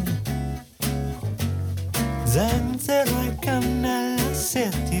 Zenzero e cannella se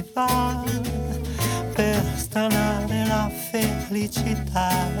ti va per stanare la felicità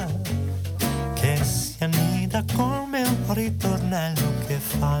che si annida come un ritornello che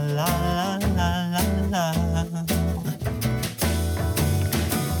fa la la la la la.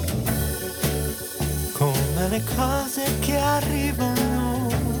 Come le cose che arrivano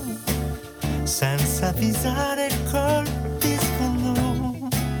senza avvisare colpiscono.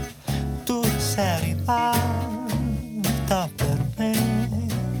 Tu sei arrivata per me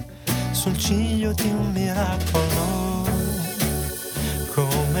sul ciglio di un miracolo.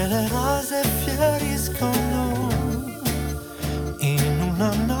 Come le rose fioriscono in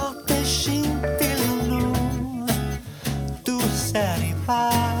una notte scintillano. Tu sei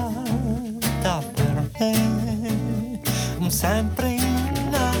arrivata per me, sempre in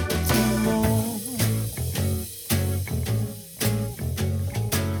un attimo.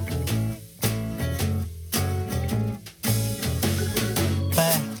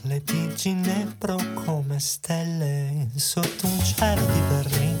 Perle di ginepro come stelle sotto un cielo di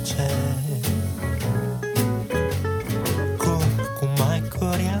vernice. Curcuma e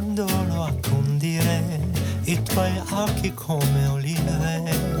coriandolo a condire i tuoi occhi come olive.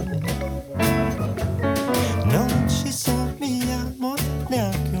 Non ci somigliamo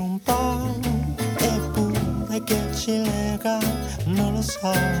neanche un po', eppure che ci lega non lo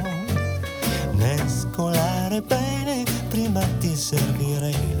so. Mescolare bene prima di servire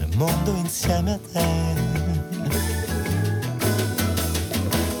il mondo insieme a te.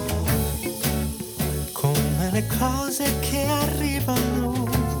 Come le cose che arrivano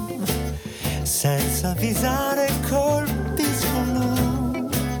senza avvisare colpiscono.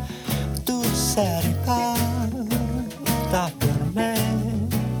 Tu sei arrivata per me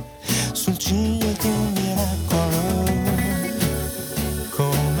sul ciglio di un miracolo.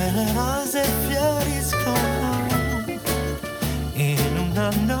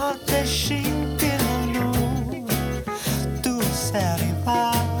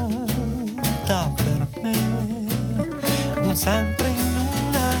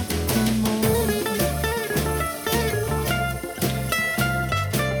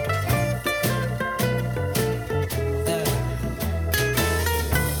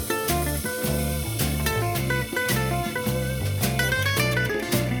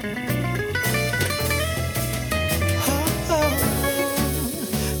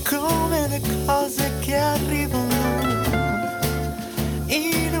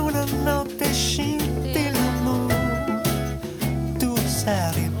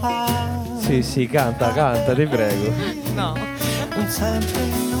 Sì, canta, ti prego. No. sempre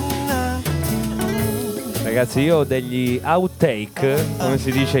in un attimo. Ragazzi, io ho degli outtake, come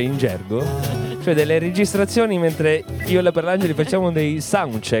si dice in gergo, cioè delle registrazioni mentre io e la Perlangeli facciamo dei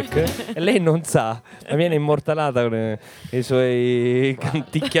soundcheck e lei non sa, ma viene immortalata con i suoi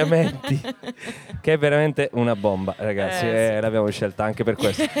canticchiamenti, che è veramente una bomba, ragazzi, l'abbiamo scelta anche per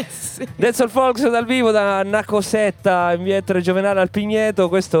questo. Sì. That's All Folks dal vivo da Cosetta in via Ettore Giovenale al Pigneto.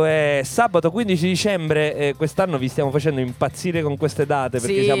 Questo è sabato 15 dicembre. Quest'anno vi stiamo facendo impazzire con queste date,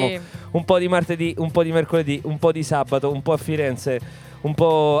 perché Sì. siamo un po' di martedì, un po' di mercoledì, un po' di sabato, un po' a Firenze, un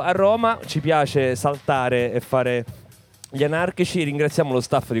po' a Roma. Ci piace saltare e fare gli anarchici. Ringraziamo lo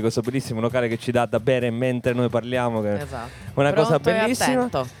staff di questo bellissimo locale che ci dà da bere mentre noi parliamo, che Esatto. è una cosa Pronto e bellissima.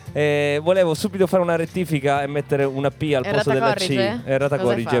 attento. Volevo subito fare una rettifica e mettere una P al posto della C. Errata Cosa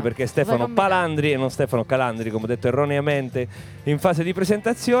corrige, fa? perché Cosa Stefano combina? Palandri e non Stefano Calandri, come ho detto erroneamente in fase di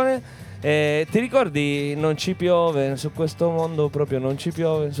presentazione. Ti ricordi Non ci piove, su questo mondo proprio non ci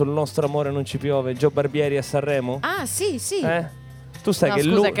piove, sul nostro amore non ci piove, Gio Barbieri a Sanremo? Ah, sì. Tu sai No, che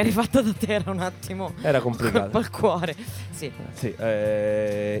scusa, lui che rifatta da te era un attimo. era complicato. Colpo al cuore. Sì. Sì,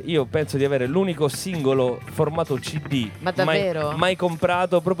 io penso di avere l'unico singolo formato CD Ma davvero? mai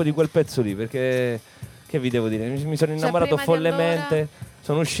comprato proprio di quel pezzo lì, perché che vi devo dire, mi sono innamorato prima di follemente. allora-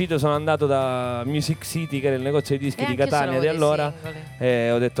 Sono uscito, sono andato da Music City, che era il negozio di dischi E di anche Catania solo di dei allora, singoli.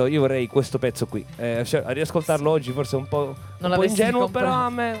 e ho detto io vorrei questo pezzo qui. Cioè, a riascoltarlo oggi forse è un po' l'avresti ingenuo, comprato. però a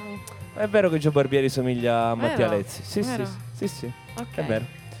me è vero che Gio Barbieri somiglia a Mattia Vero? Lezzi. Sì, Vero? sì, Ok. è vero.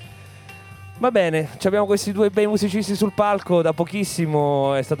 Va bene, abbiamo questi due bei musicisti sul palco. Da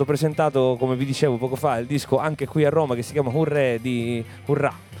pochissimo è stato presentato, come vi dicevo poco fa, il disco anche qui a Roma che si chiama Urrà di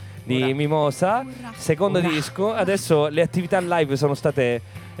Mimosa, secondo disco. Adesso le attività live sono state,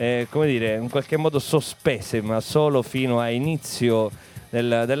 come dire, in qualche modo sospese, ma solo fino a inizio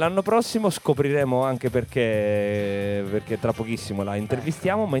dell'anno prossimo. Scopriremo anche perché tra pochissimo la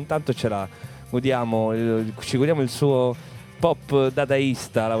intervistiamo, ma intanto ce la godiamo, ci godiamo il suo pop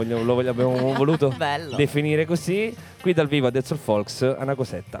dadaista, abbiamo voluto Bello. definire così. Qui dal vivo a That's All Folks, Anna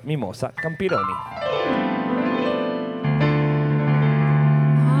Cosetta, Mimosa, Campironi.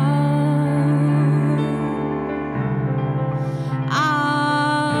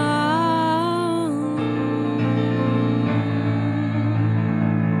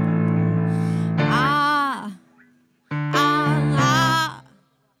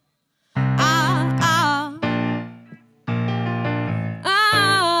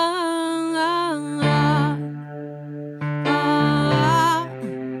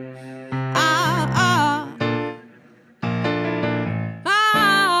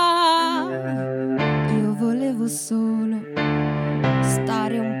 Io volevo solo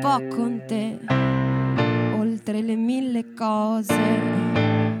stare un po' con te, oltre le 1000 cose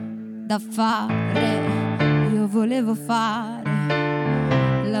da fare. Io volevo fare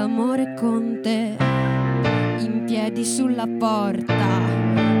l'amore con te, in piedi sulla porta,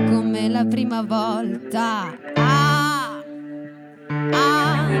 come la prima volta.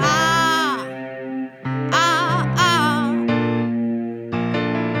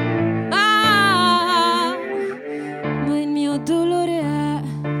 Ma il mio dolore è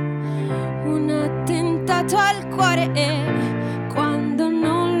un attentato al cuore e quando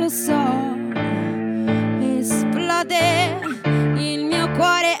non lo so esplode. Il mio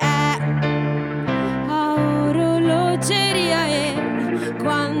cuore è a orologeria e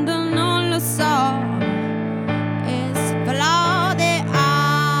quando non lo so esplode.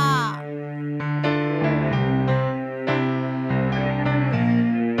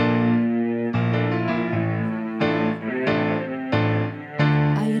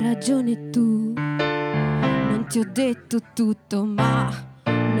 Hai ragione tu, non ti ho detto tutto, ma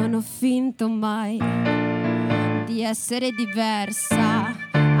non ho finto mai di essere diversa.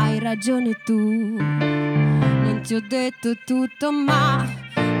 Hai ragione tu, non ti ho detto tutto, ma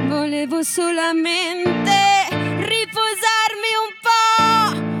volevo solamente riposarmi un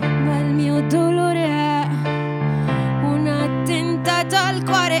po'. Ma il mio dolore è un attentato al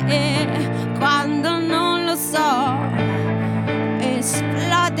cuore e quando non lo so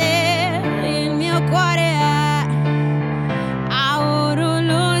esplode. Il mio cuore è a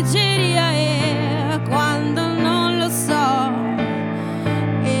orologeria e quando non lo so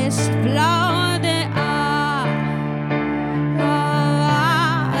esplode.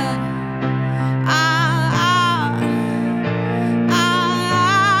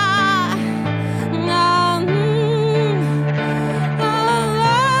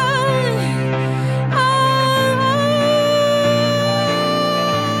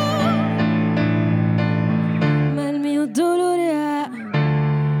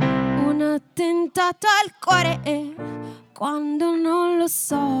 puntato al cuore e quando non lo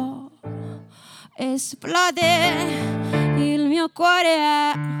so esplode. Il mio cuore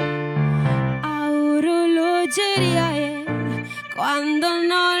è a orologeria e quando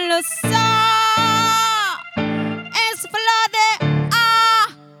non lo so esplode. Ah!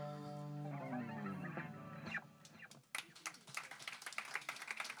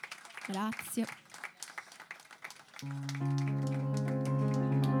 Grazie.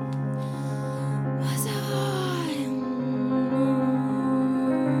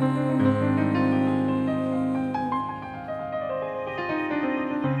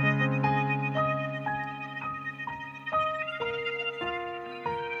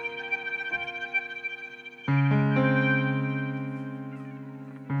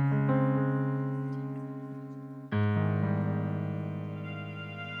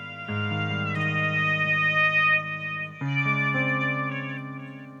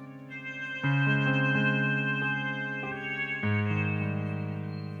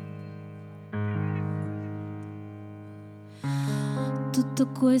 Tutto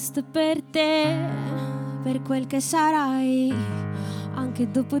questo è per te, per quel che sarai anche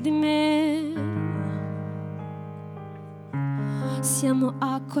dopo di me. Siamo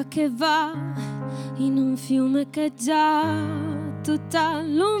acqua che va in un fiume che è già tutta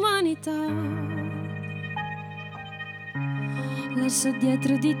l'umanità. Lascia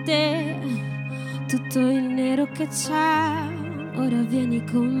dietro di te tutto il nero che c'è, ora vieni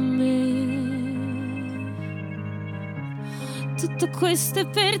con me. Tutto questo è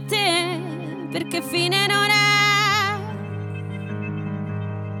per te, perché fine non è.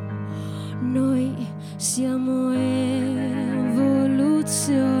 Noi siamo evoluzione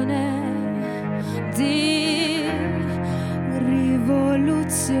di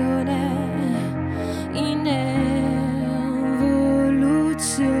rivoluzione in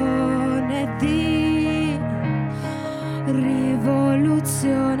evoluzione di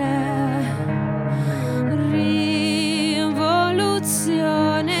rivoluzione.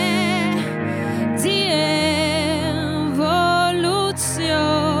 Di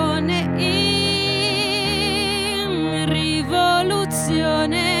evoluzione in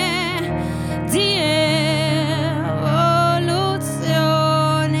rivoluzione di evoluzione.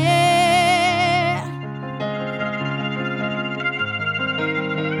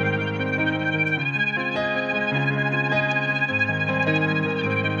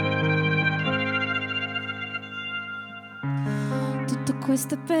 Tutto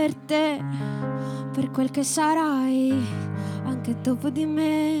questo è per te, per quel che sarai anche dopo di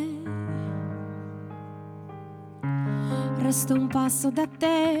me. Resto un passo da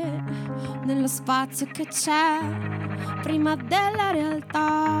te nello spazio che c'è prima della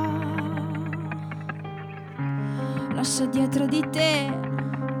realtà. Lascia dietro di te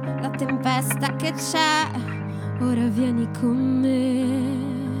la tempesta che c'è, ora vieni con me.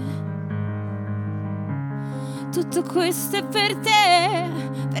 Tutto questo è per te,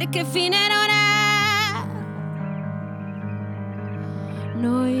 perché fine non è.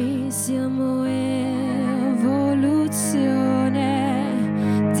 Noi siamo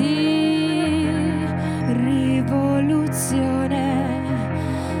evoluzione di rivoluzione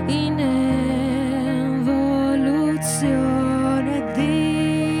in evoluzione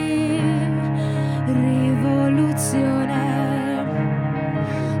di rivoluzione.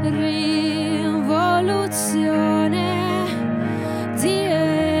 Rivoluzione di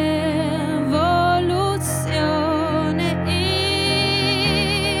evoluzione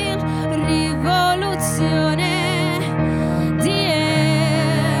in rivoluzione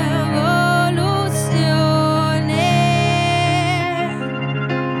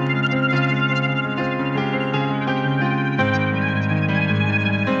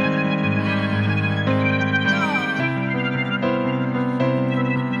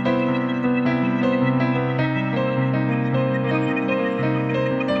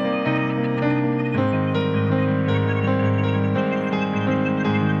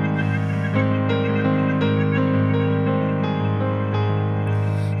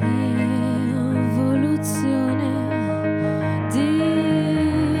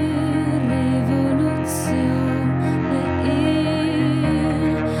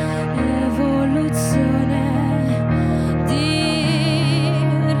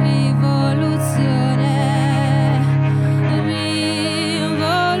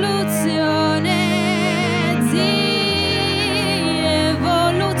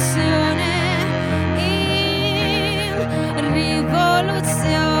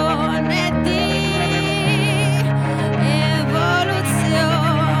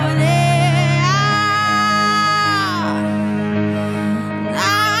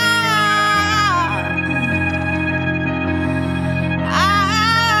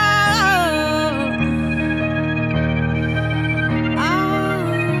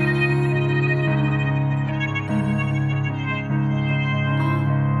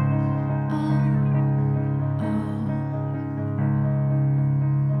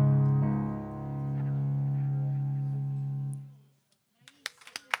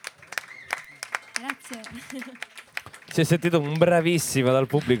Si è sentito un bravissimo dal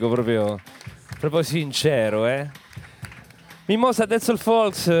pubblico, proprio sincero, Mimosa Denzel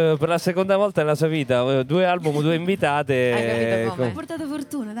Folks per la seconda volta nella sua vita, 2 album, 2 invitate. Hai capito come? Ho portato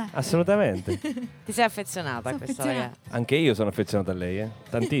fortuna, dai. Assolutamente. Ti sei affezionata a questa ragazza? Anche io sono affezionato a lei,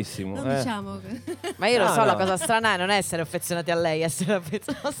 tantissimo. Non diciamo. Ma io lo No, so, no. la cosa strana è non essere affezionati a lei, essere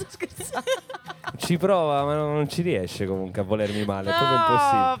affezionati. No, sto scherzando. Ci prova, ma non ci riesce comunque a volermi male, è proprio No,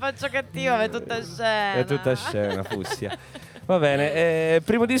 impossibile. faccio cattiva, è tutta scena. È tutta scena, fussia. Va bene,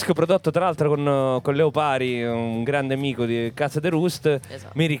 primo disco prodotto tra l'altro con Leo Pari, un grande amico di Casa de Roost.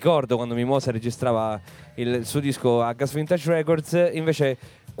 Esatto. Mi ricordo quando Mimosa registrava il suo disco a Gas Vintage Records, invece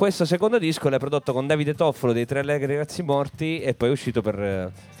questo secondo disco l'hai prodotto con Davide Toffolo dei Tre Allegri Ragazzi Morti e poi è uscito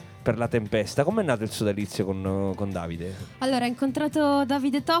per La Tempesta. Com'è nato il sodalizio con Davide? Allora, ho incontrato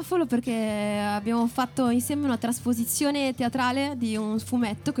Davide Toffolo perché abbiamo fatto insieme una trasposizione teatrale di un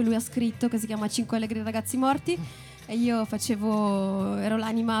fumetto che lui ha scritto che si chiama 5 Allegri Ragazzi Morti e io ero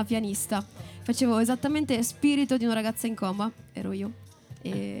l'anima pianista. Facevo esattamente spirito di una ragazza in coma, ero io.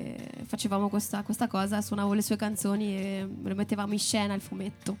 E facevamo questa cosa, suonavo le sue canzoni e lo mettevamo in scena il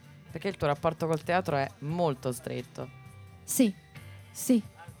fumetto. Perché il tuo rapporto col teatro è molto stretto. Sì.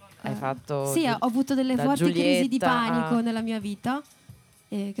 Hai fatto Sì, ho avuto delle da forti crisi di Giulietta panico a- nella mia vita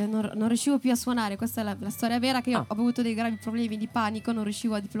e che non riuscivo più a suonare. Questa è la storia vera, che io ho avuto dei gravi problemi di panico, non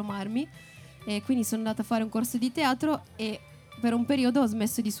riuscivo a diplomarmi e quindi sono andata a fare un corso di teatro e per un periodo ho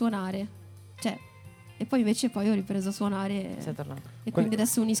smesso di suonare. E poi invece ho ripreso a suonare Sei tornato. e quindi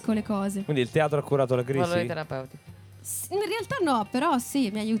adesso unisco le cose. Quindi il teatro ha curato la Valori crisi? terapeutici. In realtà no, però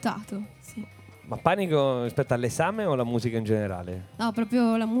sì, mi ha aiutato. Sì. Ma panico rispetto all'esame o alla musica in generale? No,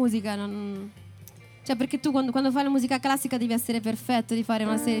 proprio la musica Cioè, perché tu quando fai la musica classica devi essere perfetto, devi fare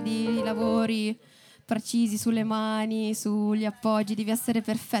una serie di lavori precisi sulle mani, sugli appoggi, devi essere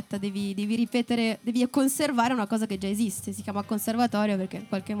perfetta, devi ripetere, devi conservare una cosa che già esiste. Si chiama conservatorio perché in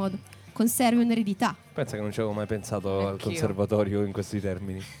qualche modo conservi un'eredità. Pensa che non ci avevo mai pensato al Neanch'io. conservatorio in questi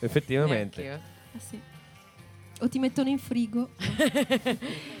termini. Effettivamente. Neanch'io. Sì. O ti mettono in frigo.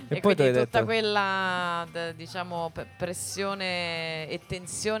 E poi tu quindi hai tutta detto quella diciamo pressione e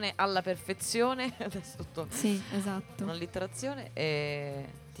tensione alla perfezione adesso tutto Sì, esatto. un'allitterazione e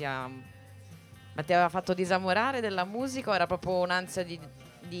ma ti aveva fatto disamorare della musica o era proprio un'ansia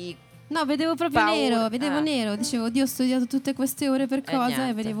di No, vedevo proprio paura? vedevo nero. Dicevo, Dio, ho studiato tutte queste ore per cosa niente.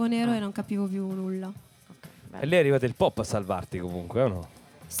 e vedevo nero e non capivo più nulla. Ok, E lì è arrivato il pop a salvarti comunque, o no?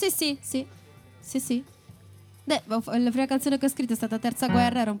 Sì. Beh, la prima canzone che ho scritto è stata Terza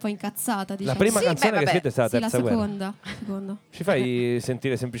Guerra, ero un po' incazzata, diciamo. La prima Sì, canzone beh, che hai vabbè. scritto è stata Sì, la Terza Guerra. seconda. Ci fai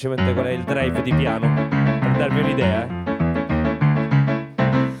sentire semplicemente qual è il drive di piano? Per darvi un'idea,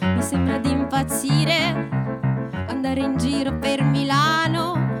 Mi sembra di impazzire, andare in giro per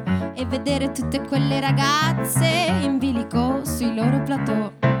Milano e vedere tutte quelle ragazze in bilico sui loro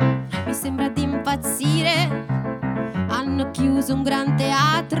plateau. Mi sembra di impazzire, hanno chiuso un gran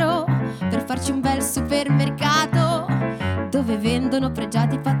teatro per farci un bel supermercato dove vendono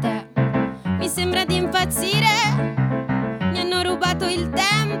pregiati patè. Mi sembra di impazzire, mi hanno rubato il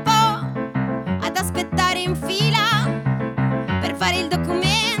tempo ad aspettare in fila per fare il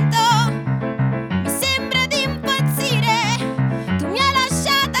documento. Mi sembra di impazzire, tu mi hai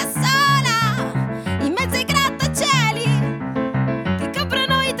lasciata sola in mezzo ai grattacieli che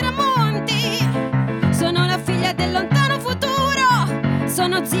coprono i tramonti. Sono la figlia del lontano futuro,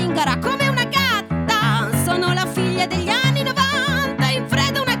 sono zingara come una gatta, sono la figlia degli anni 90 in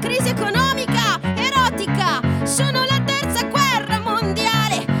preda a una crisi economica erotica. Sono la terza guerra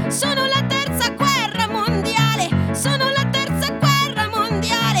mondiale, sono la terza guerra mondiale, sono la terza guerra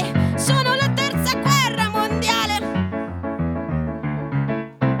mondiale, sono la terza guerra mondiale.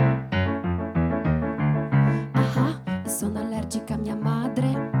 Ah, sono allergica a mia madre,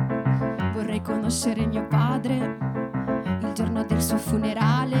 vorrei conoscere mio padre il giorno del suo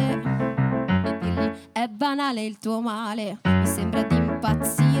funerale e dirgli è banale il tuo male. Mi sembra di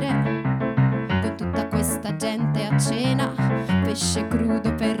impazzire con tutta questa gente a cena, pesce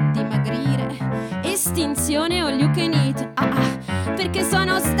crudo per dimagrire, estinzione all you can eat. Perché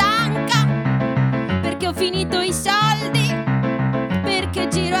sono stanca, perché ho finito i soldi, perché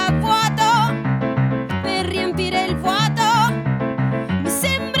giro a vuoto per riempire il vuoto. Mi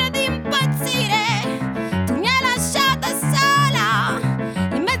sembra di impazzire, tu mi hai lasciata sola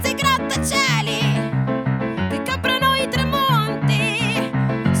in mezzo ai grattacieli che coprono i tramonti.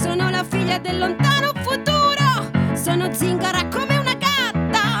 Sono la figlia del lontano futuro, sono zingara come una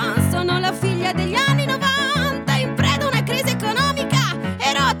gatta, sono la figlia degli anni 90 in preda a una crisi economica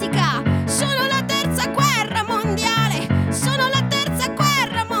erotica. Sono la terza guerra mondiale, sono la terza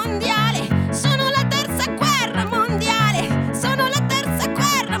guerra mondiale.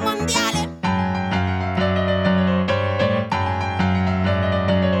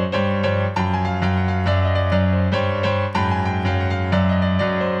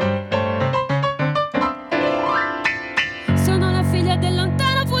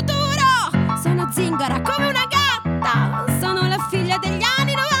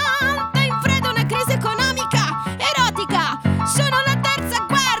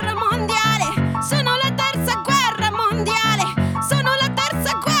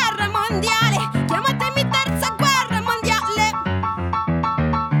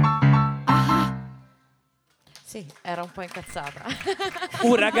 Era un po' incazzata.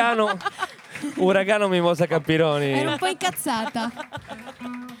 Uragano Mimosa Campironi. Ero un po' incazzata.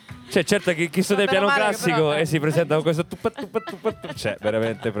 Cioè, certo che chi studia piano male che classico però- e si presenta con questo cioè,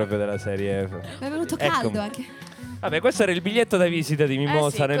 veramente proprio della serie. Mi è venuto Ecco. caldo anche. Vabbè, questo era il biglietto da visita di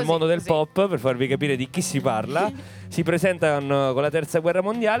Mimosa sì, nel così, mondo del così. pop, per farvi capire di chi si parla. Si presentano con la terza guerra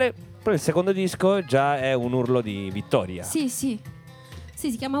mondiale, però il secondo disco già è un urlo di vittoria. Sì, si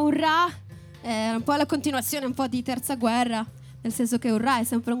chiama Urrà, è un po' la continuazione un po' di Terza Guerra, nel senso che Urrà è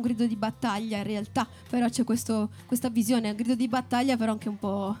sempre un grido di battaglia in realtà, però c'è questa visione, un grido di battaglia però anche un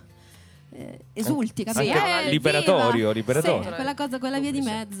po' esulti, capito? Anche liberatorio. Sì, quella cosa, quella via di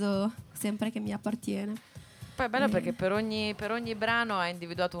mezzo, sempre che mi appartiene. Poi è bello perché per ogni brano ha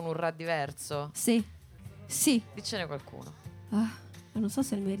individuato un urrà diverso. Sì. Dicene qualcuno. Non so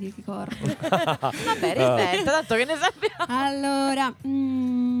se me li ricordo. Vabbè, rifletta, tanto che ne sappiamo. Allora,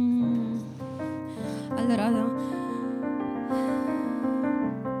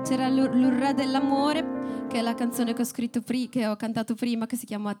 c'era l'Urrà dell'amore, che è la canzone che ho scritto che ho cantato prima, che si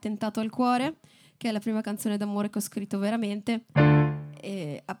chiama Attentato al cuore, che è la prima canzone d'amore che ho scritto veramente.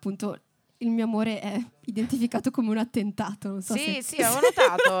 E appunto il mio amore è identificato come un attentato. Non so Sì, se... avevo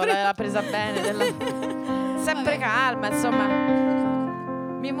notato, l'ha presa bene. Sempre calma, insomma.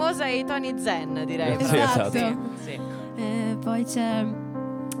 Mimosa e i toni zen, direi. Sì, esatto. Sì. Poi c'è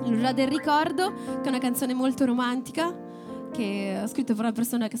l'Urrà del ricordo, che è una canzone molto romantica, che ho scritto per una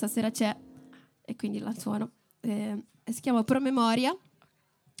persona che stasera c'è e quindi la suono. Si chiama Promemoria.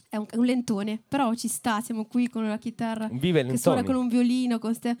 È un lentone, però ci sta, siamo qui con la chitarra che suona con un violino,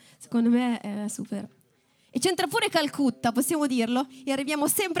 secondo me è super. E c'entra pure Calcutta, possiamo dirlo? E arriviamo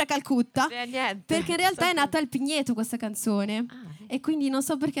sempre a Calcutta, perché in realtà è nata al Pigneto questa canzone. E quindi non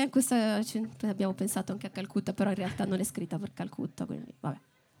so perché abbiamo pensato anche a Calcutta, però in realtà non è scritta per Calcutta, quindi vabbè,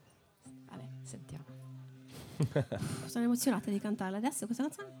 sentiamo. Sono emozionata di cantarla adesso questa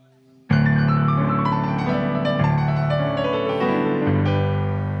canzone.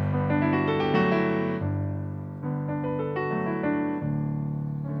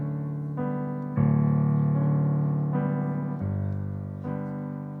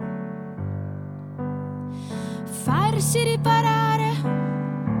 Farsi riparare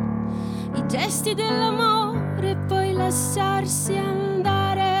i gesti dell'amore e poi lasciarsi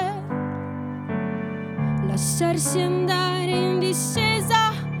andare in discesa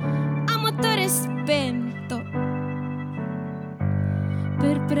a motore spento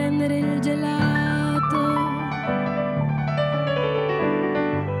per prendere il gelato.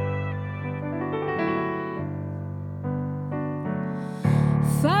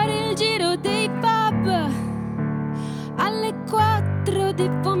 Fare il giro dei pub alle 4 di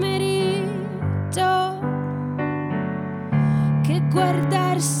pomeriggio, che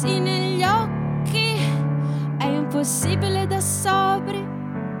guardarsi negli occhi è impossibile da sobri,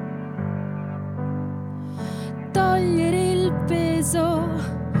 togliere il peso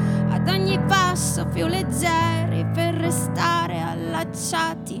ad ogni passo più leggeri per restare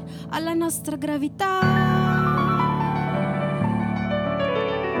allacciati alla nostra gravità.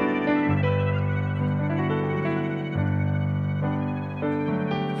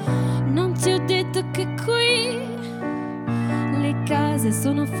 Non ti ho detto che qui le case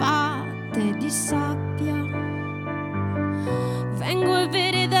sono fatte di sabbia. Vengo a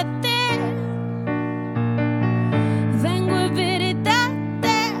bere da te,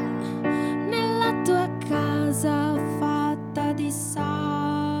 nella tua casa fatta di sabbia.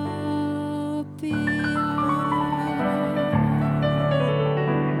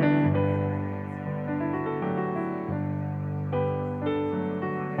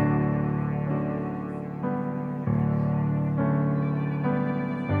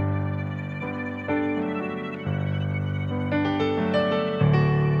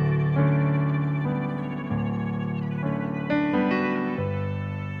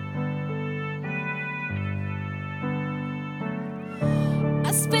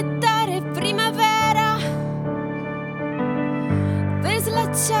 Aspettare primavera per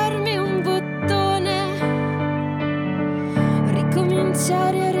slacciarmi un bottone,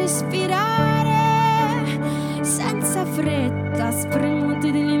 ricominciare a respirare senza fretta,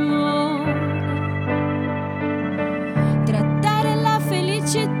 spremuti di limone, trattare la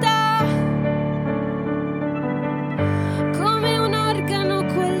felicità come un organo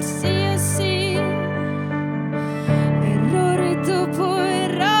qualsiasi, errore dopo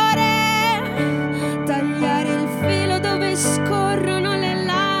errore, tagliare il filo dove scorrono le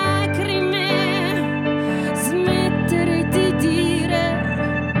lacrime, smettere di dire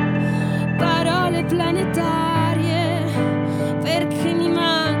parole planetarie, perché mi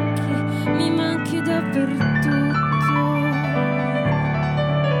manchi dappertutto.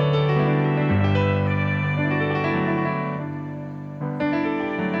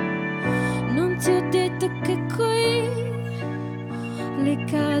 ti ho detto che qui le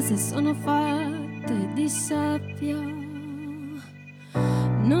case sono fatte di sabbia.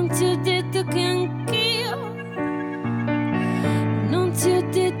 Non ti ho detto che anch'io, non ti ho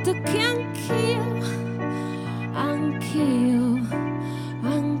detto che anch'io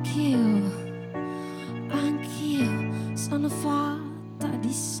sono fatta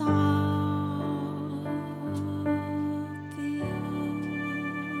di sabbia.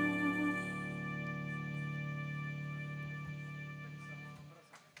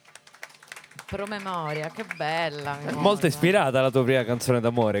 Promemoria, che bella. Molto ispirata la tua prima canzone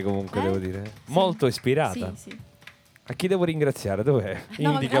d'amore, comunque, devo dire. Sì. Molto ispirata. Sì. A chi devo ringraziare? Dov'è?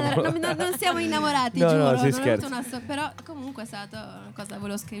 No, Indicamelo. allora, non siamo innamorati, No, giuro. no, si non scherza. ho avuto però comunque è stata una cosa,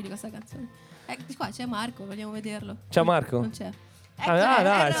 volevo scrivere questa canzone. Qua c'è Marco, vogliamo vederlo. Ciao Marco. Non c'è.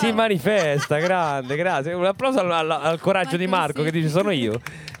 Ah, si manifesta, grande, grazie. Un applauso al coraggio di Marco, che dice sono io.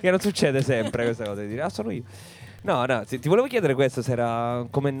 Che non succede sempre questa cosa di dire sono io. No, ti volevo chiedere questo, se era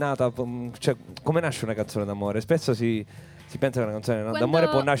com'è nata, cioè come nasce una canzone d'amore. Spesso si pensa che una canzone d'amore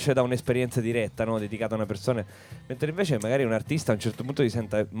può nascere da un'esperienza diretta, no? Dedicata a una persona, mentre invece magari un artista a un certo punto si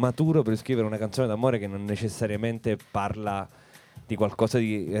sente maturo per scrivere una canzone d'amore che non necessariamente parla di qualcosa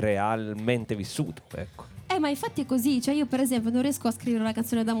di realmente vissuto, ecco. Ma infatti è così, cioè io per esempio non riesco a scrivere una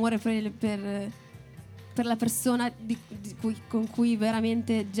canzone d'amore per la persona con cui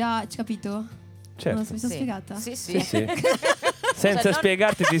veramente già, capito? Certo. Non so, mi sono spiegata? Sì. Senza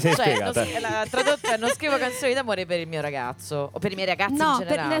spiegarti ti sei spiegata. La tradotta, non scrivo canzoni d'amore per il mio ragazzo o per i miei ragazzi in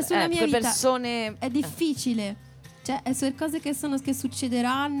generale. Sulla mia per vita persone è difficile. Cioè, è su cose che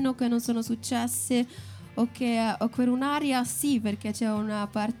succederanno, che non sono successe, o per un'aria sì, perché c'è una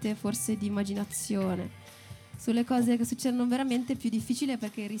parte forse di immaginazione. Sulle cose che succedono veramente è più difficile,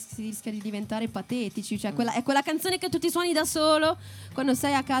 perché si rischia di diventare patetici. Cioè è quella canzone che tu ti suoni da solo quando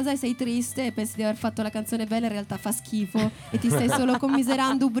sei a casa e sei triste e pensi di aver fatto la canzone bella, in realtà fa schifo e ti stai solo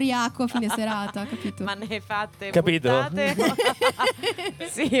commiserando ubriaco a fine serata, capito? Ma ne hai fatte Capito? puntate?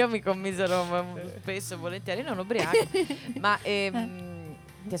 Sì, io mi commisero spesso e volentieri, non ubriaco. Ma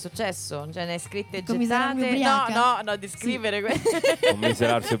ti è successo? Cioè ne hai scritte e gettate? No, di scrivere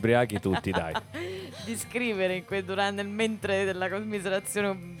Commiserarsi ubriachi tutti, dai. Di scrivere durante il mentre della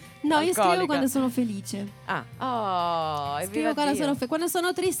commiserazione. No, io scrivo alcolica. quando sono felice. Scrivo Quando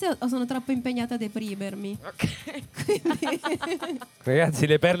sono triste o sono troppo impegnata a deprimermi. Ragazzi,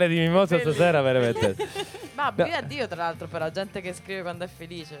 le perle di Mimosa stasera veramente. Ma viva Dio, tra l'altro, però gente che scrive quando è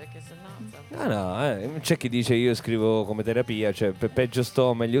felice, perché sennò c'è chi dice io scrivo come terapia, cioè peggio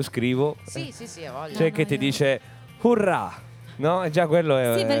sto, meglio scrivo. Sì, ha voglia. C'è chi ti dice hurrà, no? Già quello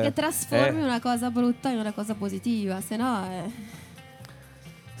è. Sì, perché trasformi una cosa brutta in una cosa positiva, se no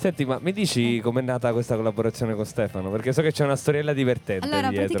Senti, ma mi dici com'è nata questa collaborazione con Stefano? Perché so che c'è una storiella divertente allora,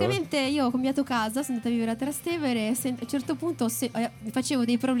 dietro. praticamente io ho cambiato casa, sono andata a vivere a Trastevere e a un certo punto mi facevo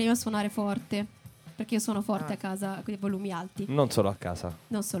dei problemi a suonare forte, perché io suono forte a casa con i volumi alti. Non solo a casa.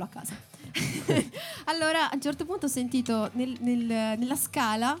 Non solo a casa. Allora, a un certo punto ho sentito nella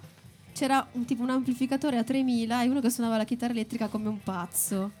scala c'era un amplificatore a 3000 e uno che suonava la chitarra elettrica come un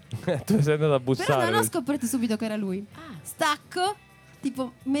pazzo. Tu sei andato a bussare. Però non ho scoperto subito che era lui. Stacco,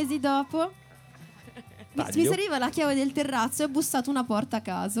 tipo mesi dopo, mi serviva la chiave del terrazzo e ho bussato una porta a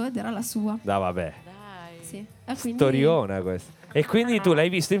caso ed era la sua. Vabbè. Dai. Sì. E quindi... Storiona questa. E quindi tu l'hai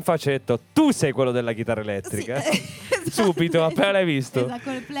visto in faccia e hai detto tu sei quello della chitarra elettrica. Sì, Subito, appena l'hai visto. Esatto,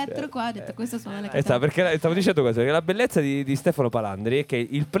 con il plettro qua ho detto questo suona la chitarra. Esatto, perché stavo dicendo questo, perché la bellezza di Stefano Palandri è che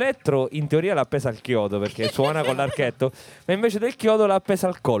il plettro in teoria l'ha appesa al chiodo perché suona con l'archetto, ma invece del chiodo l'ha appesa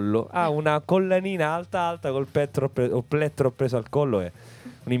al collo. Ha una collanina alta col plettro preso al collo, è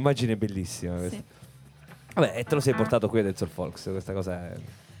un'immagine bellissima questa. Sì. Vabbè, e te lo sei portato qui ad Soul Folks, questa cosa è...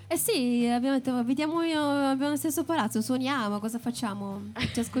 Sì, abbiamo detto, abbiamo lo stesso palazzo, suoniamo, cosa facciamo?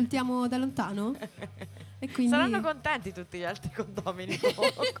 Ci ascoltiamo da lontano? E quindi... Saranno contenti tutti gli altri condomini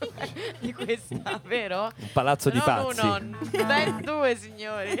di questa, vero? Un palazzo di pazzi. Uno, ben due,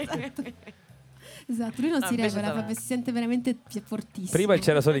 signori. Esatto, lui non si invece regola, si sente veramente fortissimo. Prima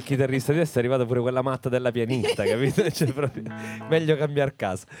c'era solo il chitarrista, adesso è arrivata pure quella matta della pianista, capito? Cioè, proprio, meglio cambiare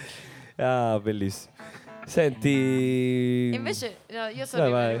casa. Bellissimo. Senti, Invece io sono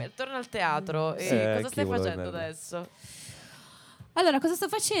torno al teatro e cosa stai facendo merda. adesso? Allora, cosa sto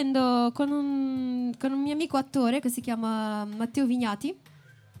facendo con un mio amico attore che si chiama Matteo Vignati,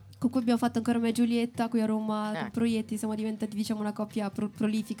 con cui abbiamo fatto ancora me e Giulietta qui a Roma, con Proietti, siamo diventati una coppia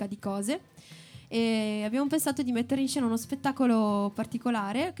prolifica di cose e abbiamo pensato di mettere in scena uno spettacolo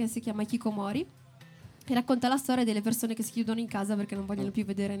particolare che si chiama Kikomori, che racconta la storia delle persone che si chiudono in casa perché non vogliono più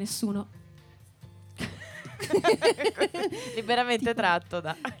vedere nessuno. Liberamente tratto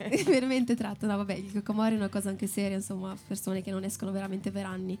da Liberamente tratto, no vabbè, il hikikomori è una cosa anche seria, insomma, persone che non escono veramente per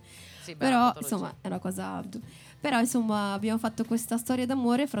anni. sì, beh, Però patologia. insomma è una cosa. Però insomma abbiamo fatto questa storia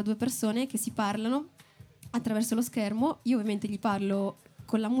d'amore fra due persone che si parlano attraverso lo schermo. Io ovviamente gli parlo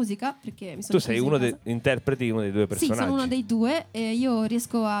con la musica perché mi sono Tu sei chiusa in uno casa. interpreti uno dei due Sì, personaggi. sono uno dei due e io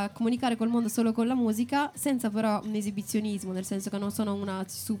riesco a comunicare col mondo solo con la musica, senza però un esibizionismo, nel senso che non sono una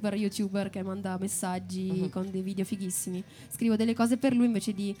super youtuber che manda messaggi con dei video fighissimi. Scrivo delle cose per lui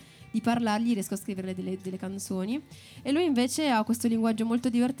invece di parlargli, riesco a scrivere delle canzoni. E lui invece ha questo linguaggio molto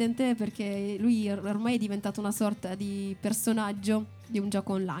divertente perché lui ormai è diventato una sorta di personaggio di un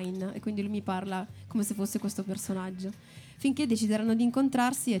gioco online e quindi lui mi parla come se fosse questo personaggio. Finché decideranno di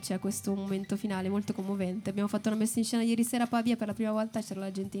incontrarsi e c'è questo momento finale molto commovente. Abbiamo fatto una messa in scena ieri sera a Pavia per la prima volta, c'era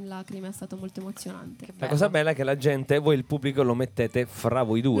la gente in lacrime, è stato molto emozionante. Che La cosa bella è che la gente, voi il pubblico lo mettete fra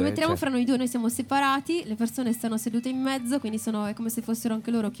voi due. Lo mettiamo cioè. fra noi due, noi siamo separati, le persone stanno sedute in mezzo, quindi è come se fossero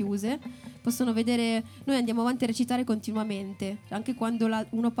anche loro chiuse. Possono vedere, noi andiamo avanti a recitare continuamente, anche quando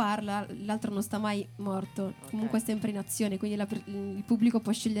uno parla, l'altro non sta mai morto, comunque è sempre in azione, quindi il pubblico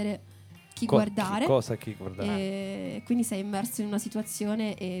può scegliere chi guardare. Chi guardare. E quindi sei immerso in una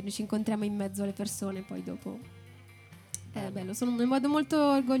situazione e noi ci incontriamo in mezzo alle persone poi dopo. È bello, sono in modo molto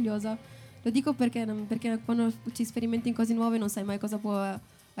orgogliosa. Lo dico perché quando ci sperimenti in cose nuove non sai mai cosa può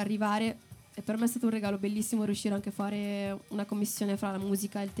arrivare. E per me è stato un regalo bellissimo riuscire anche a fare una commissione fra la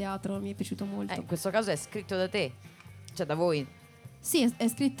musica e il teatro, mi è piaciuto molto. In questo caso è scritto da te, cioè da voi. Sì, è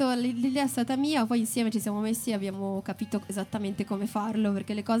scritto, l'idea è stata mia, poi insieme ci siamo messi e abbiamo capito esattamente come farlo,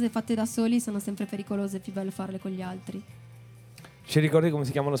 perché le cose fatte da soli sono sempre pericolose, è più bello farle con gli altri. Ci ricordi come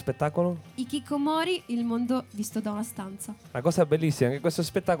si chiama lo spettacolo? Hikikomori, il mondo visto da una stanza. La cosa bellissima è che questo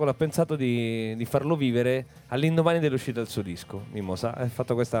spettacolo ha pensato di farlo vivere all'indomani dell'uscita del suo disco. Mimosa ha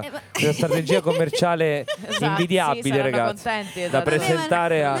fatto questa strategia commerciale invidiabile, sì, saranno ragazzi, contenti, da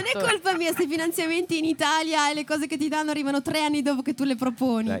presentare a... Non è colpa mia se i finanziamenti in Italia e le cose che ti danno arrivano 3 anni dopo che tu le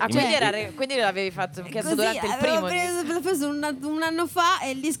proponi. Dai, Quindi l'avevi chiesto durante il avevo primo. l'ho preso un anno fa e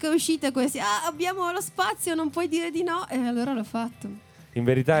il disco è uscito e così, abbiamo lo spazio, non puoi dire di no, e allora l'ho fatto. In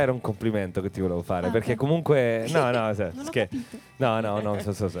verità era un complimento che ti volevo fare, perché ok. comunque no, Non ho scherzo. capito.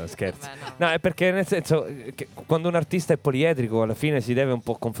 No, scherzo. Vabbè, no. No, è perché nel senso che quando un artista è poliedrico alla fine si deve un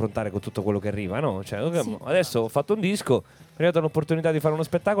po' confrontare con tutto quello che arriva, no? Cioè, Sì. adesso ho fatto un disco, mi è data l'opportunità di fare uno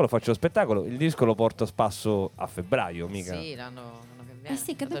spettacolo, faccio lo spettacolo, il disco lo porto a spasso a febbraio, mica. Sì, l'hanno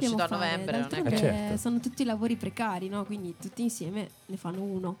Sì, che è dobbiamo uscito a fare? novembre, non è D'altronde certo. sono tutti lavori precari, no? Quindi tutti insieme ne fanno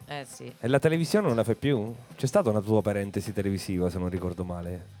uno. sì. E la televisione non la fai più? C'è stata una tua parentesi televisiva, se non ricordo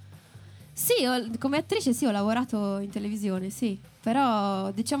male. Sì, come attrice sì, ho lavorato in televisione, sì.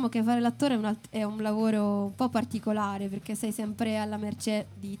 Però diciamo che fare l'attore è un lavoro un po' particolare perché sei sempre alla mercé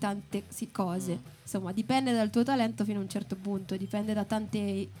di tante cose. Insomma, dipende dal tuo talento fino a un certo punto, dipende da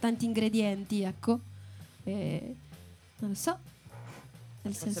tanti ingredienti, ecco. E non lo so.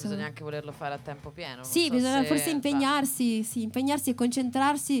 Nel Forse senso, bisogna anche volerlo fare a tempo pieno. non sì, so bisogna se- forse impegnarsi e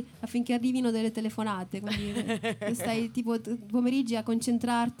concentrarsi affinché arrivino delle telefonate. Quindi stai tipo pomeriggi a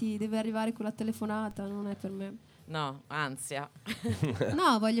concentrarti, deve arrivare quella telefonata, non è per me. No, ansia.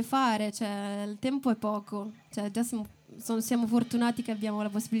 No, voglio fare, cioè il tempo è poco. Cioè già siamo fortunati che abbiamo la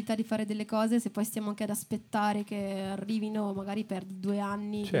possibilità di fare delle cose, se poi stiamo anche ad aspettare che arrivino, magari perdi 2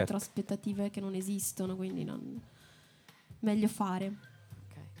 anni Certo. dietro aspettative che non esistono, quindi meglio fare.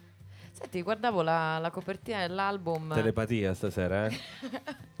 Senti, guardavo la copertina dell'album. Telepatia stasera, eh?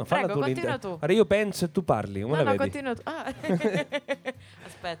 No, Prego, continua l'intera. tu. Guarda, io penso e tu parli, come No, la vedi? continua tu. Ah.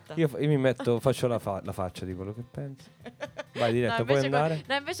 Aspetta. Io mi metto, faccio la faccia di quello che penso. Vai diretta, No, puoi invece andare?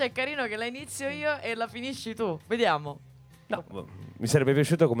 No, invece è carino che la inizio io e la finisci tu. Vediamo. No, mi sarebbe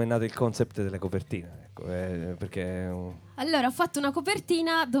piaciuto come è nato il concept delle copertine, ecco, perché Allora, ho fatto una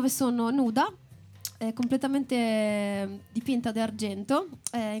copertina dove sono nuda, completamente dipinta d'argento,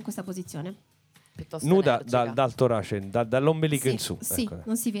 in questa posizione. Piuttosto nuda energica. dal torace, dall'ombelico in su. Sì, ecco.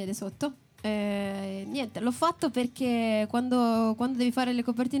 non si vede sotto. Niente, l'ho fatto perché quando devi fare le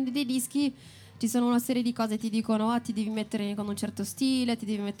copertine dei dischi ci sono una serie di cose, ti dicono ti devi mettere con un certo stile, ti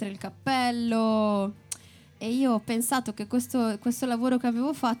devi mettere il cappello, e io ho pensato che questo lavoro che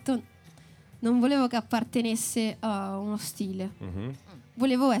avevo fatto non volevo che appartenesse a uno stile, Mhm.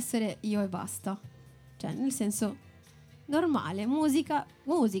 volevo essere io e basta, cioè nel senso normale, musica,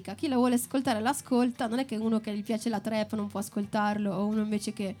 chi la vuole ascoltare l'ascolta, non è che uno che gli piace la trap non può ascoltarlo o uno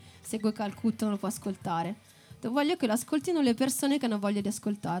invece che segue Calcutta non lo può ascoltare. Voglio che lo ascoltino le persone che hanno voglia di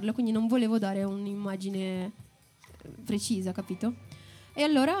ascoltarlo, quindi non volevo dare un'immagine precisa, capito? E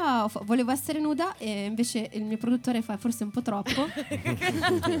allora volevo essere nuda e invece il mio produttore fa forse un po' troppo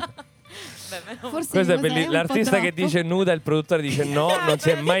Forse Questo è Mimosa bellissimo. un po' L'artista che troppo. dice nuda, il produttore dice no, non si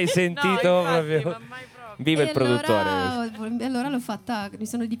è mai sentito No, infatti, proprio. ma mai proprio. Viva il E produttore. allora l'ho fatta, mi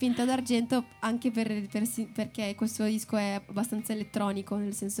sono dipinta d'argento anche perché questo disco è abbastanza elettronico,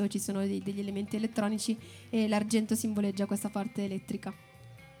 nel senso ci sono degli elementi elettronici e l'argento simboleggia questa parte elettrica.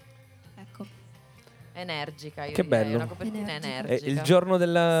 Ecco. Energica, io Che direi, bello. una copertina Energica. energica. Il giorno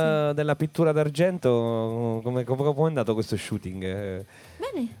della pittura d'argento, come è andato questo shooting?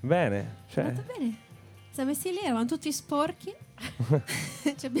 Bene, Bene. è Cioè, andato bene. Siamo messi lì, eravamo tutti sporchi.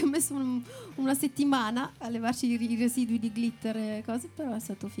 Ci abbiamo messo una settimana a levarci i residui di glitter e cose, però è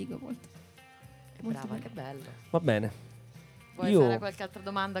stato figo molto. Che Molto brava, bello. che bello. va bene. Vuoi Io- fare qualche altra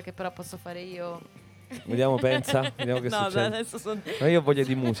domanda che però posso fare io? Vediamo, pensa. Vediamo che No, succede. adesso sono... Ma io ho voglia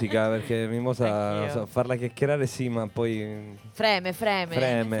di musica perché Mimosa Anch'io. farla chiacchierare sì, ma poi Freme.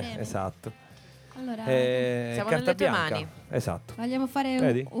 Freme. esatto. Allora, Siamo Carta nelle tue bianca. mani. Esatto. vogliamo fare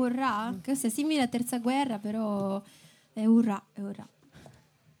Vedi? Urrà? Questo è simile alla terza guerra, però è Urrà, è Urrà.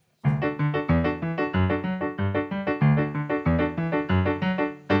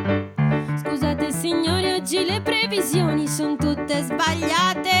 Scusate signori, oggi le previsioni sono tutte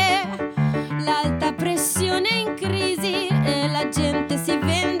sbagliate. L'alta pressione è in crisi e la gente si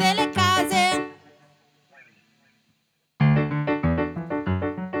vende le case.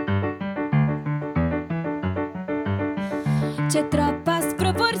 C'è troppa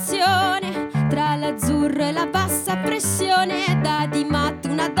sproporzione tra l'azzurro e la bassa pressione. Da di matto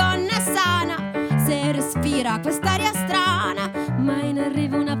una donna sana, se respira quest'aria strana, ma in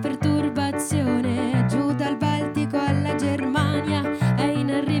arrivo una perturbazione. Giù dal Baltico alla Germania, è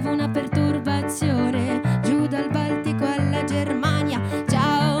in arrivo una perturbazione. Giù dal Baltico alla Germania.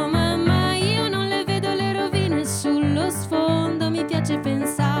 Ciao mamma, io non le vedo le rovine sullo sfondo. Mi piace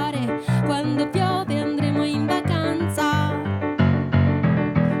pensare, quando piove andremo in vacanza.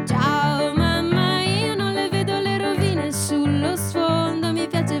 Ciao mamma, io non le vedo le rovine sullo sfondo. Mi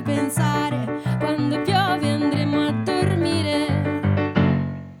piace pensare, quando piove andremo a dormire.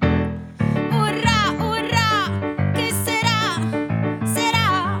 Urrà, urrà, che sarà,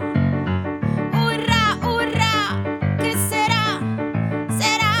 sarà. Urrà, urrà, che sarà,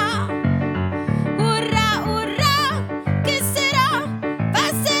 sarà. Urrà, urrà, che sarà,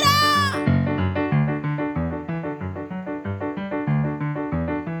 passerà.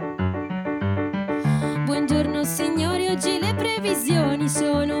 Buongiorno signori, oggi le previsioni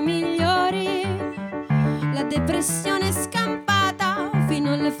sono migliori. La depressione è scampata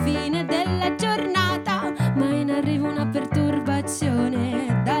fino alla fine della giornata, ma in arrivo una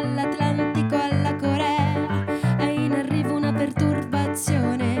perturbazione dall'Atlantico alla Corea. È in arrivo una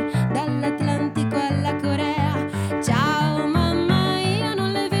perturbazione dall'Atlantico alla Corea. Ciao mamma, io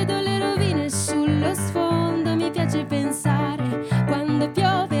non le vedo le rovine sullo sfondo. Mi piace pensare, quando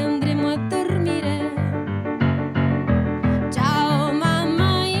piove andremo a dormire. Ciao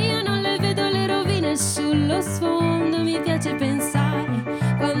mamma, io non le vedo le rovine sullo sfondo. Mi piace pensare,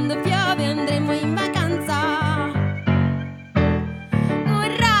 quando piove andremo in vacanza.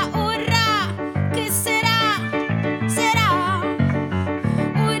 Urrà, urrà, che sarà, sarà.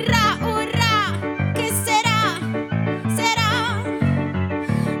 Urrà, urrà, che sarà, sarà.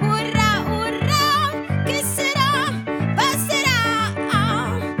 Urrà, urrà, che sarà, passerà.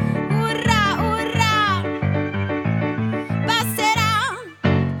 Urrà, urrà, passerà.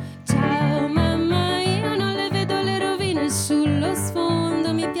 Ciao mamma, io non le vedo le rovine sullo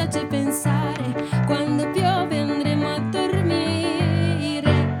sfondo. Mi piace pensare, quando piove andremo a dormire.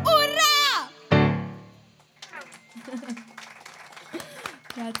 Urrà!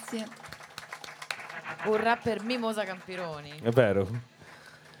 Grazie. Urrà per Mimosa Campironi. È vero.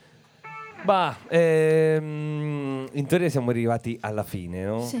 Bah, in teoria siamo arrivati alla fine,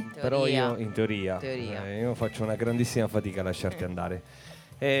 no? Sì. Però Teoria. io, in teoria, Teoria. io faccio una grandissima fatica a lasciarti andare.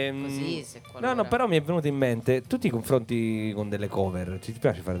 Così, se no, qualora. no, però mi è venuto in mente, tu ti confronti con delle cover, ti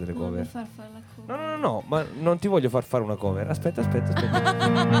piace fare delle Non cover? mi far fare la cover. No, ma non ti voglio far fare una cover. Aspetta.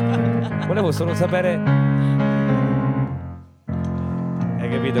 Volevo solo sapere. Hai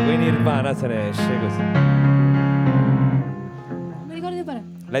capito? Con i Nirvana se ne esce così. Non mi ricordo di fare.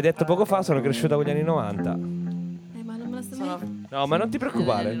 L'hai detto poco fa, sono cresciuta con gli anni 90. Ma non me la sto Sono No, ma non ti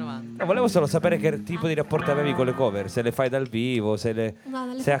preoccupare. Degli anni 90. No, volevo solo sapere che tipo di rapporto avevi con le cover. Se le fai dal vivo, se No,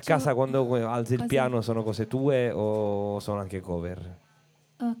 non le se a faccio casa quando alzi il quasi. piano sono cose tue o sono anche cover.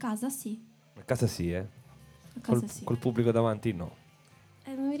 A casa sì. A casa sì, A casa Col, sì. col pubblico davanti no.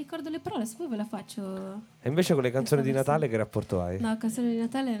 Non mi ricordo le parole, se poi ve la faccio. E invece con le canzoni di Questa Natale che rapporto hai? No, canzone di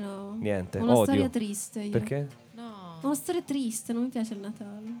Natale no. Niente, Ho una odio. storia triste io. Perché? No. Ho una storia triste, non mi piace il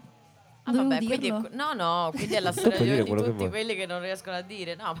Natale. Dovevo vabbè, dirlo. quindi, quindi è la storia puoi dire di quello che tutti vuoi. quelli che non riescono a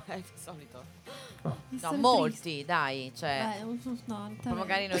dire. No, ma è il solito. No, Sono molti, triste. dai, cioè, No, poi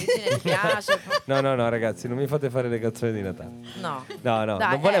magari in origine ti piace. No, ragazzi, non mi fate fare le canzoni di Natale. No, No,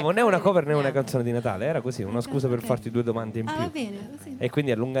 Dai, non volevo né una cover né una niente. canzone di Natale, era così, una scusa per ok. farti 2 domande in Ah, più. va bene. Sì. E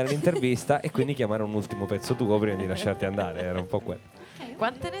quindi allungare l'intervista e quindi chiamare un ultimo pezzo tuo prima di lasciarti andare, era un po' quello. Ok.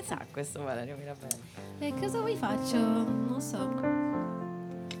 Quante ne sa questo Valerio Mirabelli? E cosa vuoi faccio? Non so.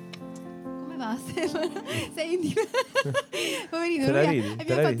 Come va, Stefano? Sei in Poverino, Te la lui ridi? Te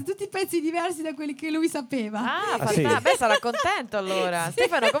abbiamo la fatto ridi? tutti pezzi diversi da quelli che lui sapeva. Ah, sì? Beh, sarà contento allora.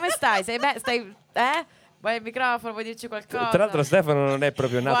 Stefano, come stai? Stai Vuoi il microfono? Vuoi dirci qualcosa? Tra l'altro Stefano non è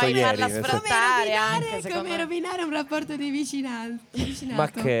proprio nato Vuoi ieri. farla nel senso- sfruttare anche, secondo Come me. rovinare un rapporto di vicinato. Ma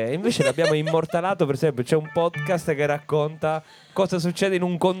che invece l'abbiamo immortalato, per esempio, c'è un podcast che racconta cosa succede in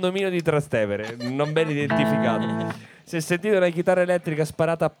un condominio di Trastevere, non ben identificato. Se sentite una chitarra elettrica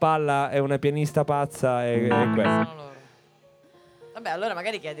sparata a palla e una pianista pazza è quello. Sono loro. Vabbè, allora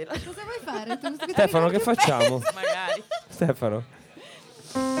magari chiedilo. Cosa vuoi fare? Tu? Stefano, che facciamo? Magari. Stefano?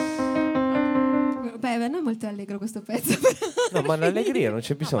 Beh, non è molto allegro questo pezzo. No, ma l'allegria non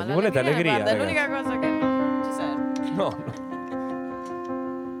c'è bisogno. ma Volete allegria? guarda, è ragazzi? l'unica cosa che non ci serve. No.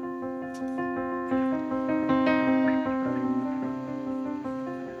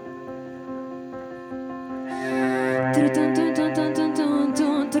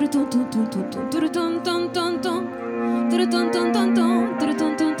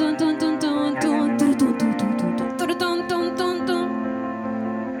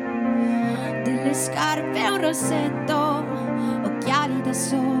 Delle scarpe e un rossetto, occhiali da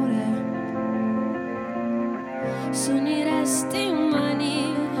sole, sono i resti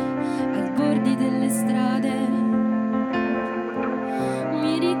umani ai bordi delle strade.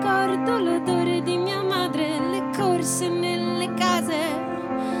 Mi ricordo l'odore di mia madre, le corse nelle case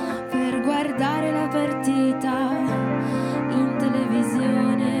per guardare la partita in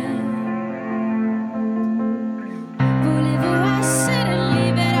televisione. Volevo essere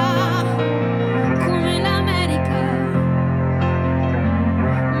libera come l'America,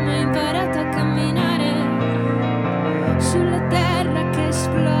 ma ho imparato a camminare sulla terra che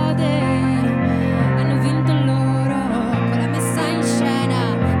esplode. Hanno vinto loro con la messa in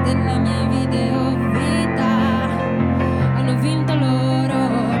scena della mia videovita. Hanno vinto loro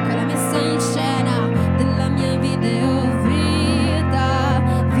con la messa in scena della mia videovita.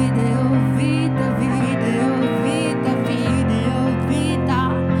 Videovita, videovita, videovita.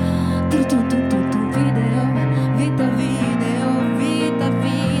 Tu, video, vita, videovita,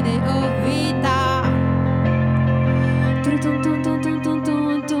 videovita.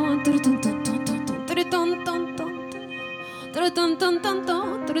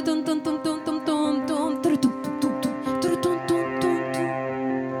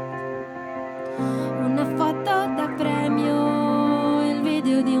 Una foto da premio, il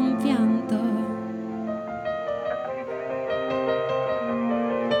video di un pianto.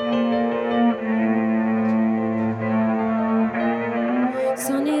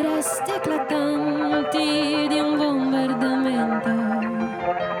 Sono i resti eclatanti di un bombardamento.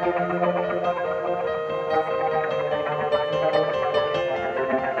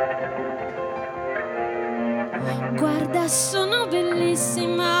 Guarda, sono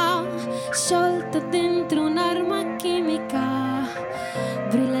bellissima, sciolta dentro un'arma chimica.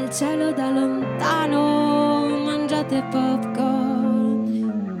 Brilla il cielo da lontano, mangiate popcorn.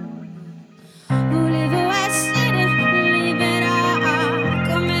 Volevo essere libera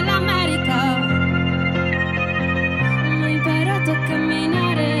come l'America, ma ho imparato a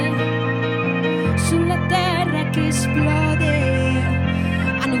camminare sulla terra che esplode.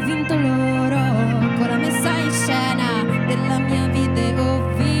 Hanno vinto loro con la messa in scena della mia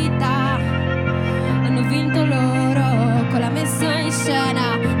videovita. Hanno vinto loro con la messa in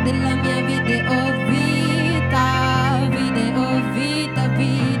scena della mia videovita. Videovita,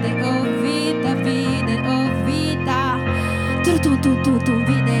 videovita, videovita. Tu,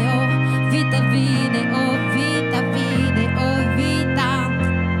 video, vita, videovita, videovita.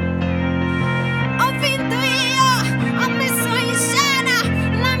 Ho vinto io, ho messo in scena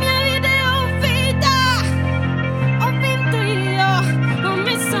la mia videovita. Ho vinto io, ho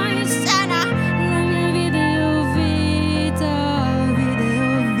messo in scena la mia videovita.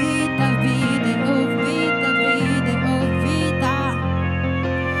 Videovita, videovita, videovita.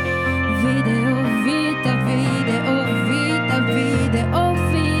 Videovita, videovita,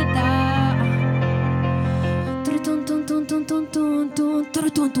 videovita. Trutun tun tun tun tun tun tun.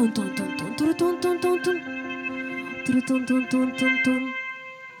 Trutun tun tun tun tun. Trutun tun tun tun. Trutun tun tun tun tun.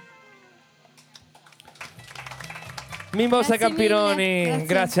 Mimosa Grazie Campironi, mille,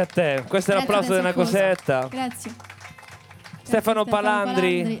 grazie a te. Questo è l'applauso di una Cosetta. Grazie. Stefano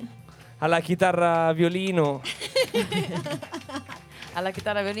Palandri alla chitarra violino. Alla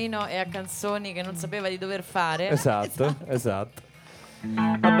chitarra violino e a canzoni che non sapeva di dover fare. Esatto.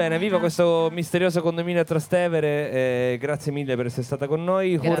 Va bene, viva questo misterioso condominio a Trastevere, grazie mille per essere stata con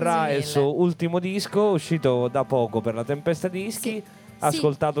noi. Grazie Hurra è il mille. suo ultimo disco, uscito da poco per la Tempesta Dischi, Sì.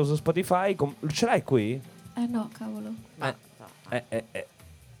 ascoltato su Spotify. Ce l'hai qui? No, cavolo. Ma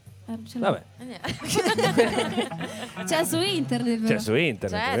Non ce l'ho. Vabbè, C'è su internet però. c'è su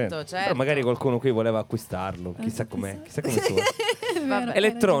internet. Certo. Però magari qualcuno qui voleva acquistarlo, chissà com'è, chissà come suona. Vero,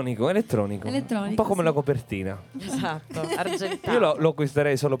 Elettronico. Elettronico, Un po' come sì. la copertina. esatto, argentato. Io lo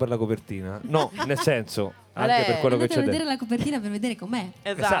acquisterei solo per la copertina. No, nel senso, anche per quello che Andate c'è a vedere dentro. la copertina per vedere com'è.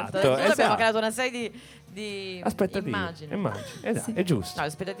 Esatto. Esatto, Noi abbiamo esatto. creato una serie di Aspettative. immagini. Esatto, è giusto. No, le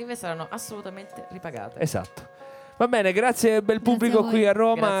aspettative saranno assolutamente ripagate. Esatto. Va bene, grazie bel pubblico a voi. qui a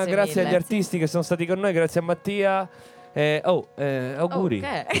Roma, Grazie grazie agli mille. artisti che sono stati con noi, grazie a Mattia. Auguri.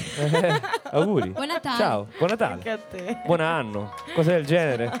 Ok. Auguri. Buon Natale. Ciao, buon Natale. Anche a te. Buon anno, cose del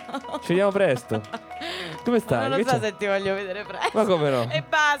genere. Ci vediamo presto. Come stai? Non lo Che so c'è? se ti voglio vedere presto. Ma come no? E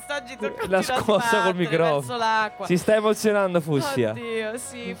basta, oggi tocca La scossa col microfono. verso l'acqua. Si sta emozionando Fussia. Oddio,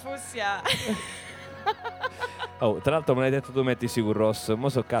 sì, Fussia. Oh, tra l'altro me l'hai detto tu metti Sigur Ross. Mo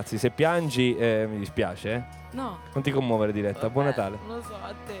so cazzi, se piangi mi dispiace, No. Non ti commuovere diretta. Buon Vabbè, Natale. Non lo so,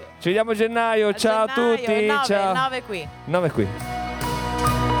 a te. Ci vediamo a gennaio. A Ciao gennaio, a tutti. 9, Ciao. 9 qui. 9 qui.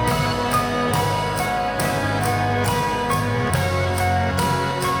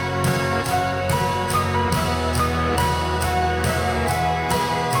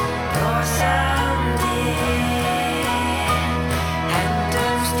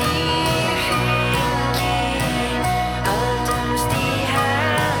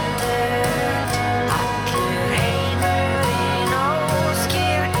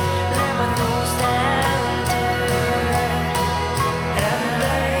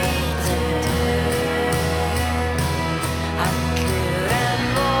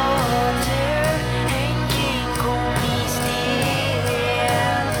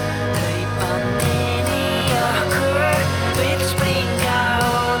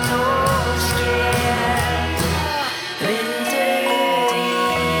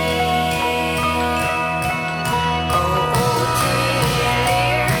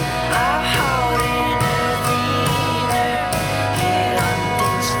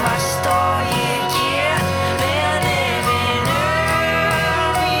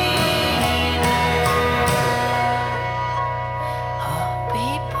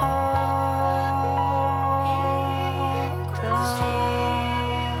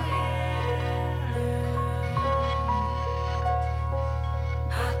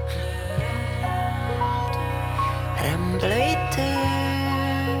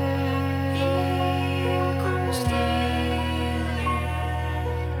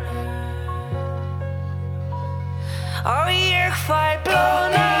 Oh, ég fæ